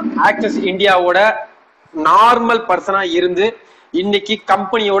பாத்தீங்கன்னா ஆக்சஸ் இந்தியாவோட நார்மல் பர்சனா இருந்து இன்னைக்கு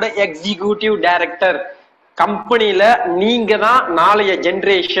கம்பெனியோட எக்ஸிக்யூட்டிவ் டைரக்டர், கம்பெனில நீங்க தான் நாளைய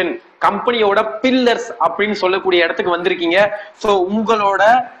ஜெனரேஷன், கம்பெனியோட பில்லர்ஸ் அப்படின்னு சொல்லக்கூடிய இடத்துக்கு வந்திருக்கீங்க. சோ உங்களோட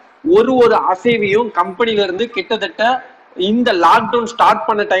ஒரு அசைவையும் கம்பெனில இருந்து கிட்டத்தட்ட இந்த லாக்டவுன் ஸ்டார்ட்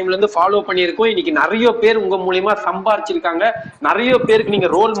பண்ண டைம்ல இருந்து ஃபாலோ பண்ணியிருக்கோம். இன்னைக்கு நிறைய பேர் உங்க மூலியமா சம்பாரிச்சிருக்காங்க, நிறைய பேருக்கு நீங்க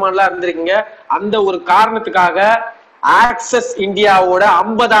ரோல் மாடலா இருந்திருக்கீங்க. அந்த ஒரு காரணத்துக்காக ஆக்சஸ் இந்தியாவோட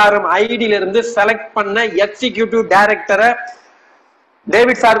 50,000 ஐடியில இருந்து செலக்ட் பண்ண எக்ஸிகியூட்டிவ் டைரக்டரை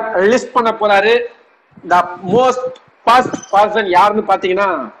டேவிட் சார் லிஸ்ட் பண்ண போறாரு. த மோஸ்ட் ஃபர்ஸ்ட் பர்சன் யாருன்னு பாத்தீங்கன்னா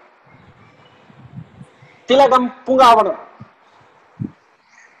திலகம் பூங்காவனம்.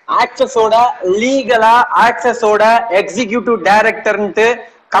 ஆக்சஸோட லீகலா ஆக்சஸோட எக்ஸிகியூட்டிவ் டைரக்டர்ன்ட்டு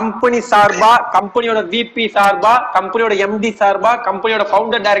கம்பெனி சார்பா, கம்பெனியோட விபி சார்பா, கம்பெனியோட எம்டி சார்பா, கம்பெனியோட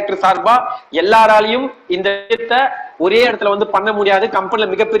ஃபவுண்டர் டைரக்டர் சார்பா எல்லாராலையும் இந்த ஒரே இடத்துல வந்து பண்ண முடியாது. கம்பெனில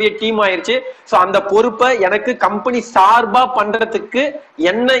மிகப்பெரிய டீம் ஆயிருச்சு. சோ அந்த பொறுப்பை எனக்கு கம்பெனி சார்பா பண்றதுக்கு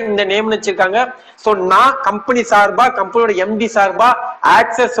என்ன இந்த நேம் வச்சிருக்காங்க. சோ நான் கம்பெனி சார்பா, கம்பெனியோட எம்டி சார்பா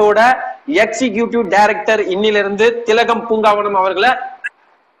ஆக்சஸோட எக்ஸிகியூட்டிவ் டைரக்டர் இன்னில இருந்து திலகம் பூங்காவனம் அவர்களை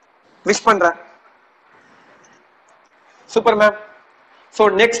விஷ் பண்றேன். Super ma'am. சோ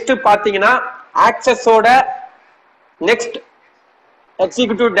நெக்ஸ்ட் பாத்தீங்கன்னா ஆக்சஸோட next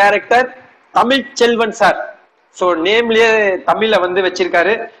executive director Tamil Selvan sir. So நேம்லயே தமிழ்ல வந்து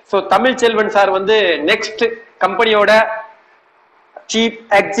வச்சிருக்காரு. சோ தமிழ் செல்வன் சார் வந்து நெக்ஸ்ட் கம்பெனியோட சீஃப்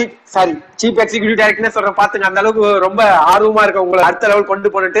எக்ஸிகியூட்டிவ் டைரக்டர் சொல்றேன். பாத்துங்க, அந்த அளவுக்கு ரொம்ப ஆர்வமா இருக்கு உங்களை அடுத்த லெவல்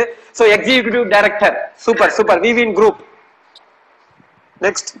கொண்டு போட்டு. So executive director super super விவின் group.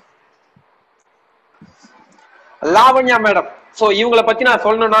 Next Lavanya madam. So இவங்களை பத்தி நான்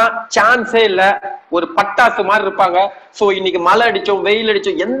சொல்லணும்னா சான்ஸே இல்ல, ஒரு பட்டாசு மாதிரி இருப்பாங்க. சோ இன்னைக்கு மழை அடிச்சோம், வெயில்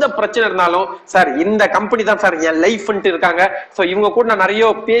அடிச்சோம், எந்த பிரச்சனை இருந்தாலும் சார் இந்த கம்பெனி தான் சார் என் லைஃப்ன்ட்டு இருக்காங்க. சோ இவங்க கூட நான்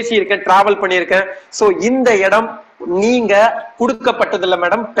நிறைய பேசியிருக்கேன், டிராவல் பண்ணியிருக்கேன். சோ இந்த இடம் நீங்க கொடுக்கப்பட்டது இல்ல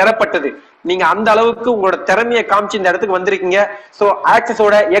மேடம், பெறப்பட்டது. நீங்க அந்த அளவுக்கு உங்களோட திறமையை காமிச்சு இந்த இடத்துக்கு வந்திருக்கீங்க. So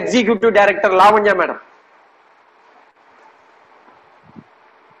ஆக்சஸோட executive director Lavanya madam.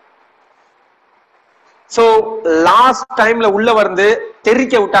 So last டைம்ல உள்ள வந்து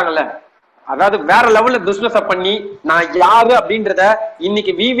தெரிக்க விட்டாங்கல்ல, அதாவது வேற லெவல்ல பிசினஸ் பண்ணி நான் யாரு அப்படின்றத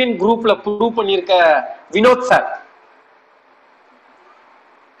இன்னைக்கு விவின் குரூப்ல ப்ரூவ் பண்ணிருக்க Vinod sir,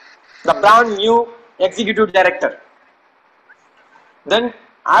 the brand new executive director. Then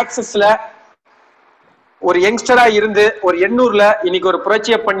ஆக்சஸ்ல ஒரு யங்ஸ்டரா இருந்து ஒரு 800ல இன்னைக்கு ஒரு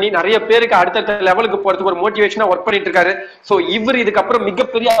புரட்சியை பண்ணி நிறைய பேருக்கு அடுத்த லெவலுக்கு போறதுக்கு ஒரு மோட்டிவேஷனா ஒர்க் பண்ணிட்டு இருக்காரு. சோ இவர் இதுக்கப்புறம்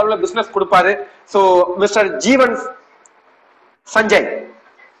மிகப்பெரிய அளவுல பிசினஸ் கொடுப்பாரு. சோ மிஸ்டர் ஜீவன் Sanjay,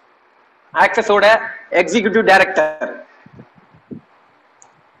 ஆக்சஸோட executive director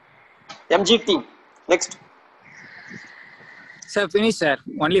எம்ஜிடி. Next sir finish sir,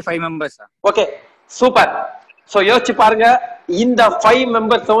 only 5 members sir. Okay super. So யோசிச்சு பாருங்க, இந்த 5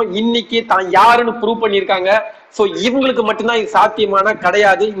 மெம்பர்ஸும் இன்னைக்கு தான் யாருன்னு ப்ரூவ் பண்ணிருக்காங்க. சோ இவங்களுக்கு மட்டும்தான் இது சாத்தியமான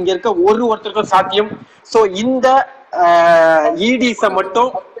கிடையாது, இங்க இருக்க ஒருத்தருக்கும் சாத்தியம். சோ இந்த இடிஸ மட்டும்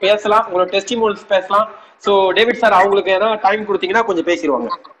பேசலாம், உங்களோட டெஸ்டிமோனியல்ஸ் பேசலாம். சோ டேவிட் சார் அவங்களுக்கு ஏதாவது டைம் கொடுத்தீங்கன்னா கொஞ்சம் பேசிடுவாங்க.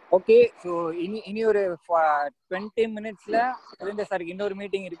 ஓகே. ஸோ இனி ஒரு 20 மினிட்ஸ்ல சுரேந்தர் சாருக்கு இன்னொரு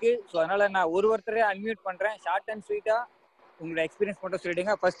மீட்டிங் இருக்கு. ஸோ அதனால நான் ஒருத்தரே அன்மியூட் பண்றேன். ஷார்ட் அண்ட் ஸ்வீட்டா உங்களோட எக்ஸ்பீரியன்ஸ் மட்டும்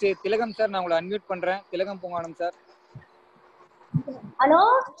சொல்லிடுங்க. ஃபர்ஸ்ட் திலகம் சார், நான் உங்களை அன்மியூட் பண்றேன். திலகம் பூங்காவனம் sir. Hello.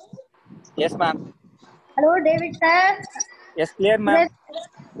 Yes ma'am. Hello David sir. Yes clear ma'am.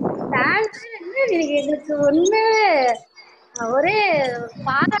 Thanks. எங்களுக்கு ஒண்ணு ஒரே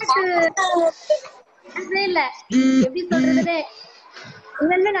பாராட்டு இல்ல, எப்படி சொல்றதுன்னு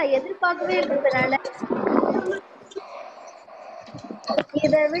உண்மையுமே நான் எதிர்பார்க்கவே இருந்ததுனால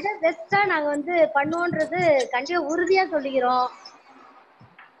இதை விட பெஸ்டா நாங்க வந்து பண்ணுவோன்றது கண்டிப்பா உறுதியா சொல்லிக்கிறோம்.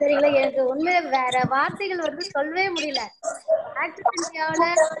 சரிங்களா? எனக்கு உண்மை வேற வார்த்தைகள் வந்து சொல்லவே முடியல. ஆக்சஸ் இந்தியாவுல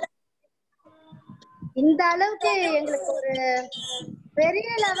இந்த அளவுக்கு எங்களுக்கு ஒரு பெரிய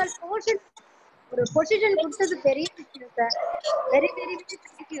லெவல் ஒரு பொசிஷன் கொடுத்தது பெரிய விஷயம் sir. Very very very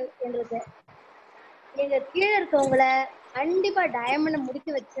thank you. எங்களுக்கு எங்க கீழே இருக்கவங்கள கண்டிப்பா டயமண்ட் முடிக்க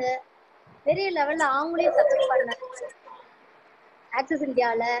வச்சு பெரிய லெவல்ல அவங்களையும் சப்போர்ட் பண்ண ஆக்சஸ்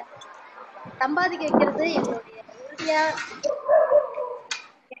இந்தியாவில சம்பாதிக்க வைக்கிறது எங்களுடைய உறுதியா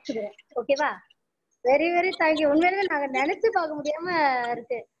கேட்குறேன். ஓகேவா? Very very thank you. உண்மையிலே நாங்க நினைச்சு பார்க்க முடியாம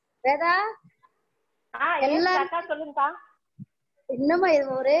இருக்கு. வேதா எல்லாரும் சொல்லுங்கக்கா. இன்னுமா இது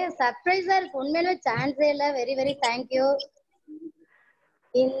ஒரு சர்ப்ரைஸா இருக்கு. உண்மையிலே சான்ஸே இல்ல. Very very thank you.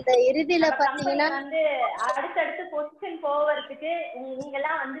 இந்த இறுதியில பாத்தீங்கன்னா வந்து அடுத்தடுத்து பொசிஷன் போவதுக்கு நீங்க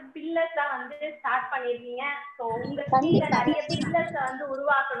எல்லாம் வந்து பில்லர்ஸ் தான் வந்து ஸ்டார்ட் பண்ணிருக்கீங்க. சோ உங்க கீழ நிறைய பில்லர்ஸ் வந்து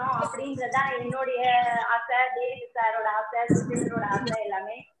உருவாக்கணும் அப்படின்றதா என்னுடைய ஆசை, டேவிட் சாரோட ஆசை, சுரேந்தரோட ஆசை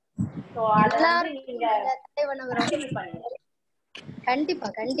எல்லாமே. சோ அதெல்லாம் நீங்க கண்டினியூ பண்ணுங்க. கண்டிப்பா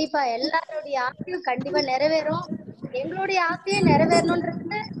கண்டிப்பா எல்லாருடைய ஆசையும் கண்டிப்பா நிறைவேறும். எங்களுடைய ஆசையும்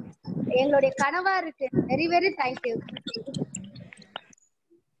நிறைவேறணும்ன்றது எங்களுடைய கனவா இருக்கு. Very very thank you.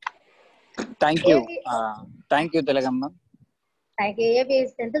 Thank you thank you திலகம் மேம். தேங்க்யூ.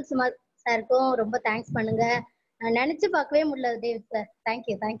 ஏபிஎஸ் செந்தில் சுமார் சாருக்கும் ரொம்ப தேங்க்ஸ் பண்ணுங்க. நான் நினைச்சு பார்க்கவே முடியல David sir.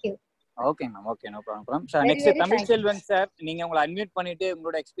 Thank you thank you. Okay ma'am, okay, no problem sir. Next Tamilselvan sir, நீங்க உங்களை அன்மியூட் பண்ணிட்டு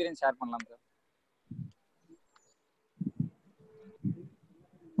உங்களோட எக்ஸ்பீரியன்ஸ் ஷேர் பண்ணலாம் sir.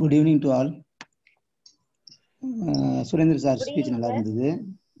 Good evening to all. Surender sir speech நல்லா இருந்தது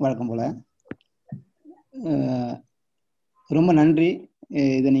வழக்கம் போல. ரொம்ப நன்றி.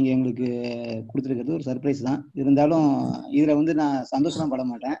 இதை நீங்கள் எங்களுக்கு கொடுத்துருக்கிறது ஒரு சர்ப்ரைஸ் தான். இருந்தாலும் இதில் வந்து நான் சந்தோஷம் பட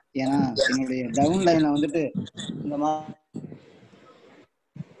மாட்டேன். ஏன்னா என்னுடைய டவுன் லைனில் வந்துட்டு இந்த மாதிரி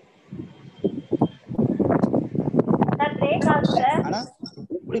ஆனால்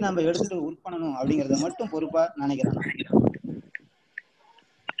எப்படி நம்ம எடுத்துட்டு ஒர்க் பண்ணணும் அப்படிங்கிறத மட்டும் பொறுப்பாக நினைக்கிறேன்.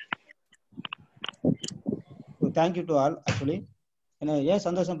 Thank you to all. ஆக்சுவலி என்ன ஏன்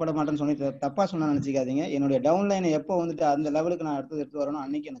சந்தோஷப்பட மாட்டேன்னு சொல்லி தப்பா சொன்னா நினைச்சிக்காதீங்க. என்னுடைய டவுன் லைனை எப்போ வந்துட்டு அந்த லெவலுக்கு நான் எடுத்து வரணும்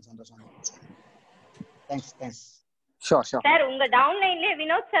அன்னைக்கு எனக்கு சந்தோஷம். Thanks thanks. Sure sure sir. உங்க டவுன் லைன்லயே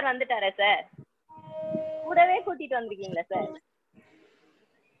வினோத் சார் வந்துட்டாரா சார்? கூடவே கூட்டிட்டு வந்திருக்கீங்களா சார்?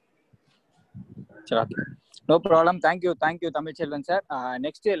 சரி, okay, no problem. Thank you thank you Tamilselvan sir.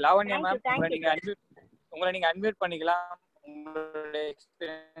 Next Lavanya ma'am, உங்களை நீங்க அன்மியூட் பண்ணிக்கலாம். உங்களோட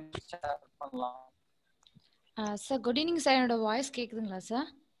எக்ஸ்பீரியன்ஸ் ஷேர் பண்ணலாம். Sir good evening sir. என்னோட வாய்ஸ் கேக்குதுங்களா சார்?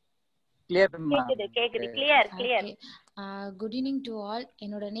 கேக்குது clear. Good evening to all.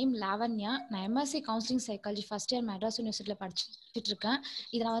 என்னோட நேம் லாவண்யா. நான் MSc counselling psychology first year Madras யூனிவர்சிட்டியில் படிச்சுட்டு இருக்கேன்.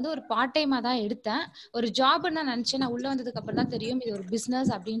 இதை நான் வந்து ஒரு பார்ட் டைமாக தான் எடுத்தேன். ஒரு ஜாப்னு நான் நினச்சேன். நான் உள்ளே வந்ததுக்கு அப்புறம் தான் தெரியும் இது ஒரு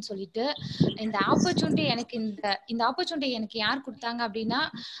பிஸ்னஸ் அப்படின்னு சொல்லிட்டு. இந்த ஆப்பர்ச்சுனிட்டி எனக்கு இந்த ஆப்பர்ச்சுனிட்டி எனக்கு யார் கொடுத்தாங்க அப்படின்னா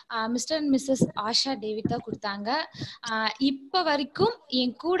mister and Mrs Asha David தான் கொடுத்தாங்க. இப்போ வரைக்கும்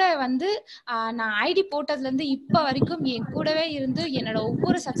என் கூட வந்து நான் ஐடி போட்டதுலேருந்து இப்போ வரைக்கும் என் கூடவே இருந்து என்னோட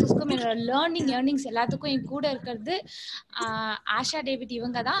ஒவ்வொரு சக்ஸஸ்க்கும் என்னோட ஏர்னிங்ஸ் எல்லாத்துக்கும் என் கூட இருக்கிறது ஆஷா டேவிட்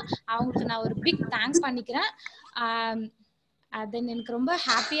இவங்க தான். அவங்களுக்கு நான் ஒரு பிக் தேங்க்ஸ் பண்ணிக்கிறேன். தென் எனக்கு ரொம்ப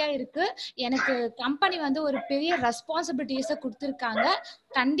ஹாப்பியா இருக்கு. எனக்கு கம்பெனி வந்து ஒரு பெரிய ரெஸ்பான்சிபிலிட்டிஸை கொடுத்துருக்காங்க.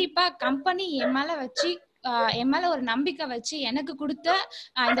 கண்டிப்பா கம்பெனி என் மேல ஒரு நம்பிக்கை வச்சு எனக்கு கொடுத்த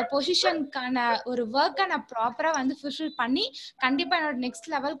இந்த பொசிஷனுக்கான ஒரு ஒர்க்கை நான் ப்ராப்பரா வந்து ஃபுல்ஃபில் பண்ணி கண்டிப்பா என்னோட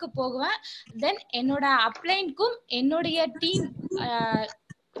நெக்ஸ்ட் லெவலுக்கு போகுவேன். தென் என்னோட அப்ளைனுக்கும் என்னுடைய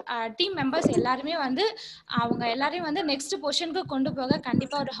டீம் மெம்பர்ஸ் எல்லாருமே வந்து அவங்க எல்லாரையும் வந்து நெக்ஸ்ட் பொசிஷனுக்கு கொண்டு போக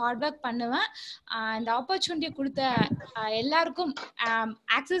கண்டிப்பா ஒரு ஹார்ட் ஒர்க் பண்ணுவேன். இந்த ஆப்பர்ச்சுனிட்டி கொடுத்த எல்லாருக்கும்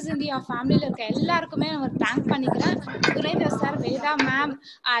ஆக்சிஸ் இந்தியா ஃபேமிலியில இருக்க எல்லாருக்குமே நான் ஒரு தேங்க் பண்ணிக்கிறேன். Surender sir, Veda ma'am,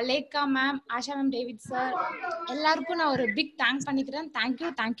 லேக்கா ma'am, Asha ma'am, David sir எல்லாருக்கும் நான் ஒரு பிக் தேங்க் பண்ணிக்கிறேன்.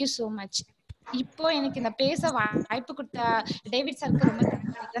 Thank you so much. இப்போ எனக்கு இந்த பேச வாய்ப்பு கொடுத்த டேவிட் சாருக்கு ரொம்ப தேங்க்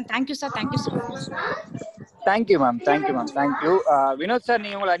பண்ணிக்கிறேன். Thank you sir. Thank you so much. Thank you ma'am. Thank you. Vinod sir,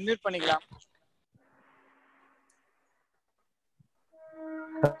 நீங்க உங்களை அன்மியூட் பண்ணிக்கலாம்.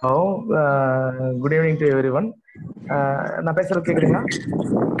 Hello, good evening to everyone. நான் பேசுறது கேக்குறீங்களா?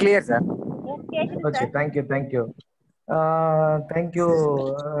 Clear sir. Okay, thank you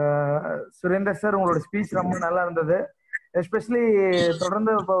Surender sir. உங்களோட ஸ்பீச் ரொம்ப நல்லா இருந்தது. எஸ்பெஷலி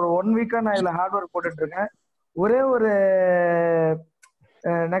தொடர்ந்து இப்போ ஒரு 1 வீக்கா நான் இதுல ஹார்ட் ஒர்க் போட்டுட்டு இருக்கேன். ஒரே ஒரு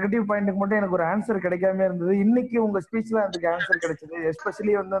நெகட்டிவ் பாயிண்ட்டுக்கு மட்டும் எனக்கு ஒரு ஆன்சர் கிடைக்காம இருந்தது. இன்னைக்கு உங்க ஸ்பீச்ல அதுக்கு ஆன்சர் கிடைச்சது.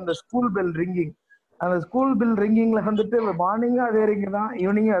 எஸ்பெஷலி வந்து அந்த ஸ்கூல் பெல் ரிங்கிங்ல வந்துட்டு மார்னிங்கும் அதே ரிங்கு தான்,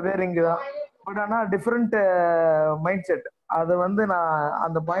 ஈவினிங்கும் அதே ரிங்கு தான். பட் ஆனா டிஃப்ரெண்ட் மைண்ட் செட். அதை வந்து நான்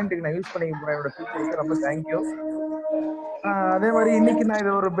அந்த பாயிண்ட்டுக்கு நான் யூஸ் பண்ணிக்க போறேன் என்னோட ஃபியூச்சருக்கு. ரொம்ப தேங்க்யூ. அதே மாதிரி இன்னைக்கு நான்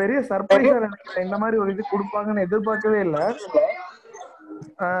இது ஒரு பெரிய சர்ப்ரைஸா நினைக்கிறேன். இந்த மாதிரி ஒரு இது கொடுப்பாங்கன்னு எதிர்பார்க்கவே இல்லை.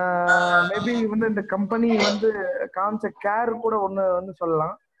 மேபி வந்து இந்த கம்பெனி வந்து காமிச்ச கேர் கூட ஒண்ணு வந்து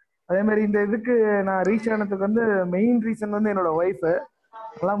சொல்லலாம். அதே மாதிரி இந்த இதுக்கு நான் ரீச் ஆனதுக்கு வந்து மெயின் ரீசன் வந்து என்னோட ஒய்ஃப்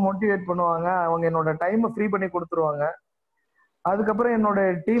நல்லா மோட்டிவேட் பண்ணுவாங்க. அவங்க என்னோட டைமை ஃப்ரீ பண்ணி கொடுத்துருவாங்க. அதுக்கப்புறம் என்னோட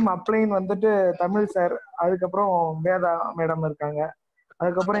டீம் அப்ளைன் வந்துட்டு தமிழ் சார், அதுக்கப்புறம் வேதா மேடம் இருக்காங்க.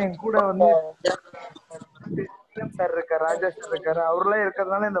 அதுக்கப்புறம் என் கூட வந்து சார் இருக்காரு, ராஜேஷ் சார் இருக்காரு. அவரெல்லாம்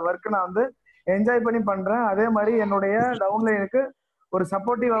இருக்கிறதுனால இந்த ஒர்க் நான் வந்து என்ஜாய் பண்ணி பண்றேன். அதே மாதிரி என்னுடைய டவுன்லைனுக்கு ஒரு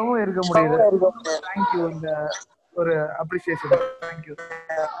சப்போர்ட்டிவாகவும் இருக்க முடியுது. தேங்க்யூ. இந்த ஒரு அப்ரிசியேஷன்.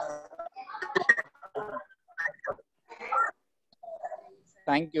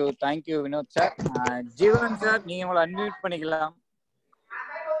 Thank you Vinod sir. ஜீவன் சார், நீங்க உங்களை அன்மியூட் பண்ணிக்கலாம்.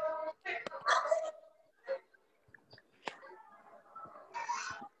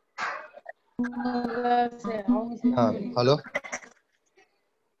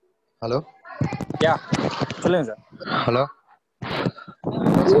 ஹலோ யா, சொல்லுங்க சார். ஹலோ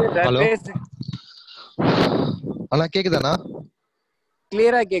அண்ணா, கேக்குதாண்ணா?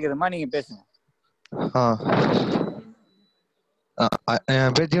 கிளியரா கேக்குதுமா, நீங்க பேசுங்க.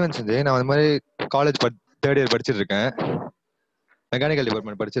 என் பேர் ஜீவன் சஞ்சய். நான் அந்த மாதிரி காலேஜ் 3rd இயர் படிச்சுட்டு இருக்கேன். மெக்கானிக்கல்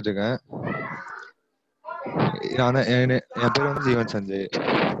டிபார்ட்மெண்ட் படிச்சுட்டு இருக்கேன். என் பேர் வந்து ஜீவன் சஞ்சய்.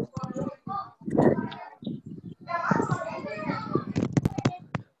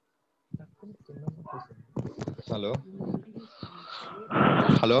 ஹலோ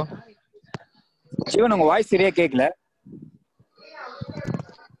ஹலோ ஜீவன், உங்க வாய்ஸ் சரியா கேட்கல.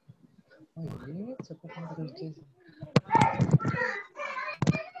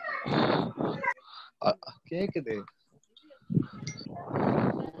 கேக்குது.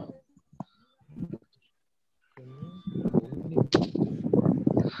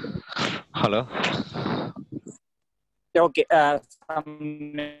 Hello okay, some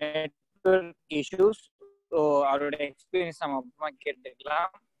network issues. So அவரோட எக்ஸ்பீரியன்ஸ் நம்ம அப்புறமா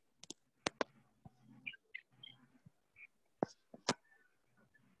கேட்டுக்கலாம்.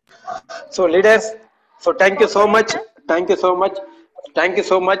 So leaders, so thank you so much. Thank you so much. Thank you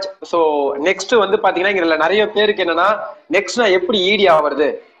so much. So next வந்து பாத்தீங்கன்னா இதுல நிறைய பேருக்கு என்னன்னா நெக்ஸ்ட் நான் எப்படி ஈடி ஆவறது,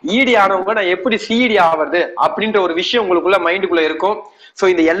 ஈடி ஆனவங்க நான் எப்படி சிஇடி ஆவறது அப்படின்ற ஒரு விஷயம் உங்களுக்குள்ள மைண்டுக்குள்ள இருக்கும். ஸோ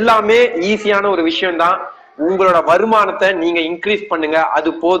இது எல்லாமே ஈஸியான ஒரு விஷயம் தான். உங்களோட வருமானத்தை நீங்க இன்க்ரீஸ் பண்ணுங்க,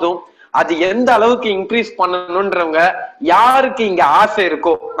 அது போதும். அது எந்த அளவுக்கு இன்க்ரீஸ் பண்ணணும்ன்றவங்க யாருக்கு இங்க ஆசை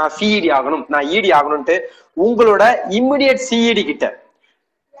இருக்கோ நான் சிஇடி ஆகணும், நான் இடி ஆகணும்ட்டு உங்களோட இம்மிடியட் சிஇடி கிட்ட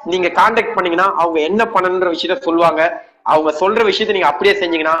நீங்க கான்டாக்ட் பண்ணீங்கன்னா அவங்க என்ன பண்ணணுன்ற விஷயத்த சொல்லுவாங்க. அவங்க சொல்ற விஷயத்த நீங்க அப்படியே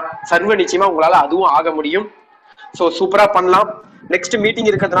செஞ்சீங்கன்னா சர்வ நிச்சயமா உங்களால அதுவும் ஆக முடியும். சோ சூப்பரா பண்ணலாம். நெக்ஸ்ட் மீட்டிங்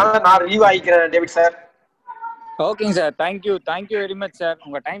இருக்கிறதுனால நான் ரிவ்யூ ஆகிக்கிறேன் டேவிட் சார். ஓகேங்க sir, thank you very much sir.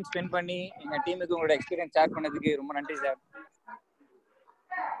 உங்க டைம் ஸ்பெண்ட் பண்ணி எங்க டீமுக்கு உங்களோட எக்ஸ்பீரியன்ஸ் ஷேர் பண்ணதுக்கு ரொம்ப நன்றி சார்.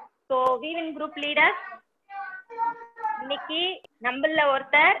 ஸோ வீவின் குரூப் லீடர், இன்னைக்கு நம்மள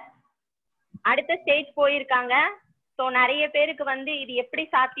ஒருத்தர் அடுத்த ஸ்டேஜ் போயிருக்காங்க. ஸோ நிறைய பேருக்கு வந்து இது எப்படி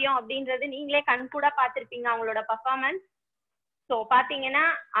சாத்தியம் அப்படின்றது நீங்களே கண்கூடா பார்த்துருப்பீங்க அவங்களோட பர்ஃபார்மன்ஸ். ஸோ பார்த்தீங்கன்னா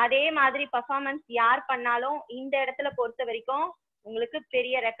அதே மாதிரி பர்ஃபார்மன்ஸ் யார் பண்ணாலும் இந்த இடத்துல பொறுத்த வரைக்கும் உங்களுக்கு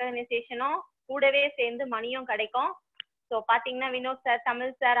பெரிய ரெக்கக்னைசேஷனும் கூடவே சேர்ந்து மணியும் கிடைக்கும். ஸோ பார்த்தீங்கன்னா வினோத் சார்,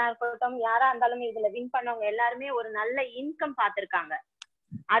 தமிழ் சாரா இருக்கட்டும், யாரா இருந்தாலும் இதுல வின் பண்ணவங்க எல்லாருமே ஒரு நல்ல இன்கம் பார்த்துருக்காங்க.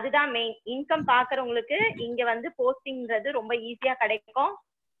 அதுதான் மெயின். இன்கம் பாக்குறவங்களுக்கு இங்க வந்து போஸ்டிங்ன்றது ரொம்ப ஈஸியா கிடைக்கும்.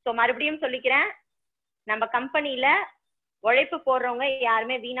 ஸோ மறுபடியும் சொல்லிக்கிறேன், நம்ம கம்பெனில உழைப்பு போடுறவங்க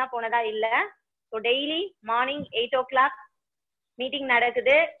யாருமே வீணா போனதா இல்ல. So daily morning 8 o'clock meeting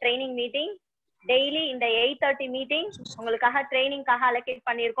நடக்குது, ட்ரைனிங் மீட்டிங். டெய்லி இந்த 8:30 மீட்டிங் உங்களுக்காக ட்ரைனிங்காக அலோகேட்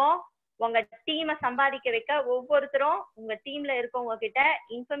பண்ணியிருக்கோம். உங்க டீமை சம்பாதிக்க வைக்க ஒவ்வொருத்தரும் உங்க டீம்ல இருக்கவங்க கிட்ட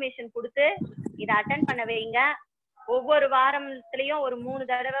இன்ஃபர்மேஷன் கொடுத்து இதை அட்டென்ட் பண்ண வைங்க. ஒவ்வொரு வாரத்துலயும் ஒரு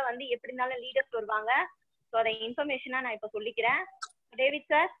 3 தடவை வந்து எப்படினாலும் லீடர்ஸ் வருவாங்க. ஸோ அதை இன்ஃபர்மேஷனா நான் இப்ப சொல்லிக்கிறேன்.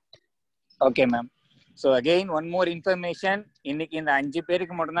 David sir. Okay ma'am. So again one more information. இன்னைக்கு இந்த 5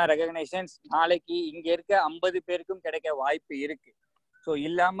 பேருக்கு மட்டும்தான் ரெகக்னைசேஷன்ஸ். நாளைக்கு இங்க இருக்க 50 பேருக்கும் கிடைக்க வாய்ப்பு இருக்கு. ஸோ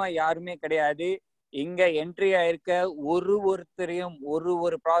இல்லாம யாருமே கிடையாது. இங்க என்ட்ரி ஆயிருக்க ஒருத்தரையும்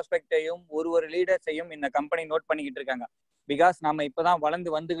ஒரு ப்ராஸ்பெக்டையும் ஒரு லீடர்ஸையும் இந்த கம்பெனி நோட் பண்ணிக்கிட்டு இருக்காங்க. பிகாஸ் நம்ம இப்பதான்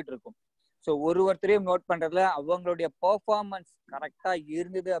வளர்ந்து வந்துகிட்டு இருக்கோம். ஸோ ஒருத்தரையும் நோட் பண்றதுல அவங்களுடைய பெர்ஃபார்மன்ஸ் கரெக்டா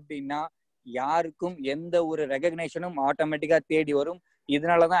இருந்தது அப்படின்னா யாருக்கும் எந்த ஒரு ரெகக்னேஷனும் ஆட்டோமேட்டிக்கா தேடி வரும்.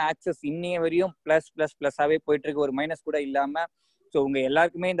 இதனாலதான் ஆக்சஸ் இன்னைய வரையும் பிளஸ்ஸாவே போயிட்டு இருக்கு, ஒரு மைனஸ் கூட இல்லாம. ஸோ உங்க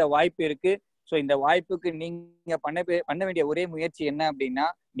எல்லாருக்குமே இந்த வாய்ப்பு இருக்கு. ஸோ இந்த வாய்ப்புக்கு நீங்க பண்ண வேண்டிய ஒரே முயற்சி என்ன அப்படின்னா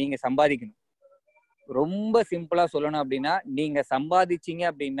நீங்க சம்பாதிக்கணும். ரொம்ப சிம்பிளா சொல்லணும் அப்படின்னா நீங்க சம்பாதிச்சீங்க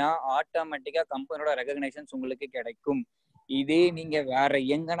அப்படின்னா ஆட்டோமேட்டிக்கா கம்பெனியோட ரெகக்னேஷன்ஸ் உங்களுக்கு கிடைக்கும். இதே நீங்க வேற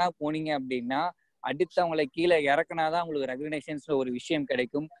எங்கன்னா போனீங்க அப்படின்னா அடுத்தவங்களை கீழே இறக்குனாதான் உங்களுக்கு ரெகக்னேஷன்ஸ் ஒரு விஷயம்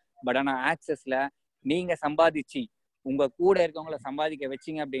கிடைக்கும். பட் ஆனா ஆக்சஸ்ல நீங்க சம்பாதிச்சு உங்க கூட இருக்கவங்கள சம்பாதிக்க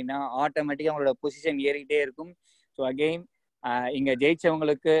வச்சிங்க அப்படின்னா ஆட்டோமேட்டிக்கா உங்களோட பொசிஷன் ஏறிக்கிட்டே இருக்கும். ஸோ அகெயின் இங்க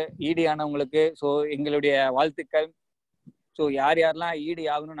ஜெயிச்சவங்களுக்கு, ஈடி ஆனவங்களுக்கு ஸோ எங்களுடைய வாழ்த்துக்கள். ஸோ யாரெல்லாம் ஈடி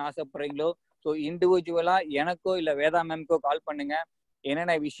ஆகணும்னு ஆசைப்படுறீங்களோ ஸோ இண்டிவிஜுவலா எனக்கோ இல்லை வேதா மேம்க்கோ கால் பண்ணுங்க,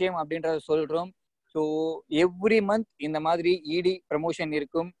 என்னென்ன விஷயம் அப்படின்றத சொல்றோம். ஸோ எவ்ரி மந்த் இந்த மாதிரி இடி ப்ரமோஷன்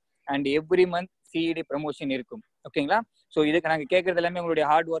இருக்கும் and every month CET promotion இருக்கும். ஓகேங்களா? ஸோ இதுக்கு நாங்கள் கேட்கறது எல்லாமே உங்களுடைய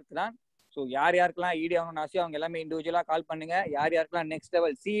ஹார்ட் ஒர்க் தான். ஸோ யாருக்கெல்லாம் இடி ஆகணும்னு ஆசையோ அவங்க எல்லாமே இண்டிவிஜுவலாக கால் பண்ணுங்க. யாருக்கெல்லாம் நெக்ஸ்ட்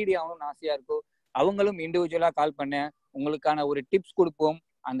லெவல் சிஇடி ஆகணும்னு ஆசையா இருக்கோ அவங்களும் இண்டிவிஜுவலாக கால் பண்ண உங்களுக்கான ஒரு டிப்ஸ் கொடுப்போம்.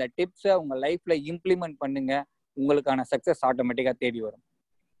 அந்த டிப்ஸை உங்க லைஃப்ல இம்ப்ளிமெண்ட் பண்ணுங்க, உங்களுக்கான சக்சஸ் ஆட்டோமேட்டிக்கா தேடி வரும்.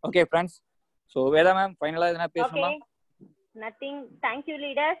 Okay friends. So Veda ma'am ஃபைனலா எதனா பேசணுமா? நத்திங். Thank you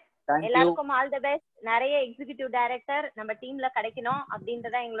leaders. எல்லாருக்கும் ஆல் தி பெஸ்ட். நிறைய எக்ஸிகியூட்டிவ் டைரக்டர் நம்ம டீம்ல கிடைக்கணும்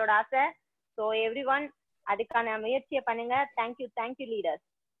அப்படின்றத எங்களோட ஆசை. ஸோ எவ்ரிஒன் அதுக்கான முயற்சியை பண்ணுங்க. Thank you leaders.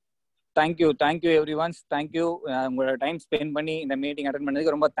 Thank you everyone. Thank you. உங்களோட டைம் ஸ்பெண்ட் பண்ணி இந்த மீட்டிங் அட்டெண்ட்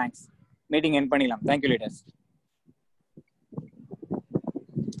பண்ணதுக்கு ரொம்ப தேங்க்ஸ். மீட்டிங் எண்ட் பண்ணிடலாம். Thank you leaders.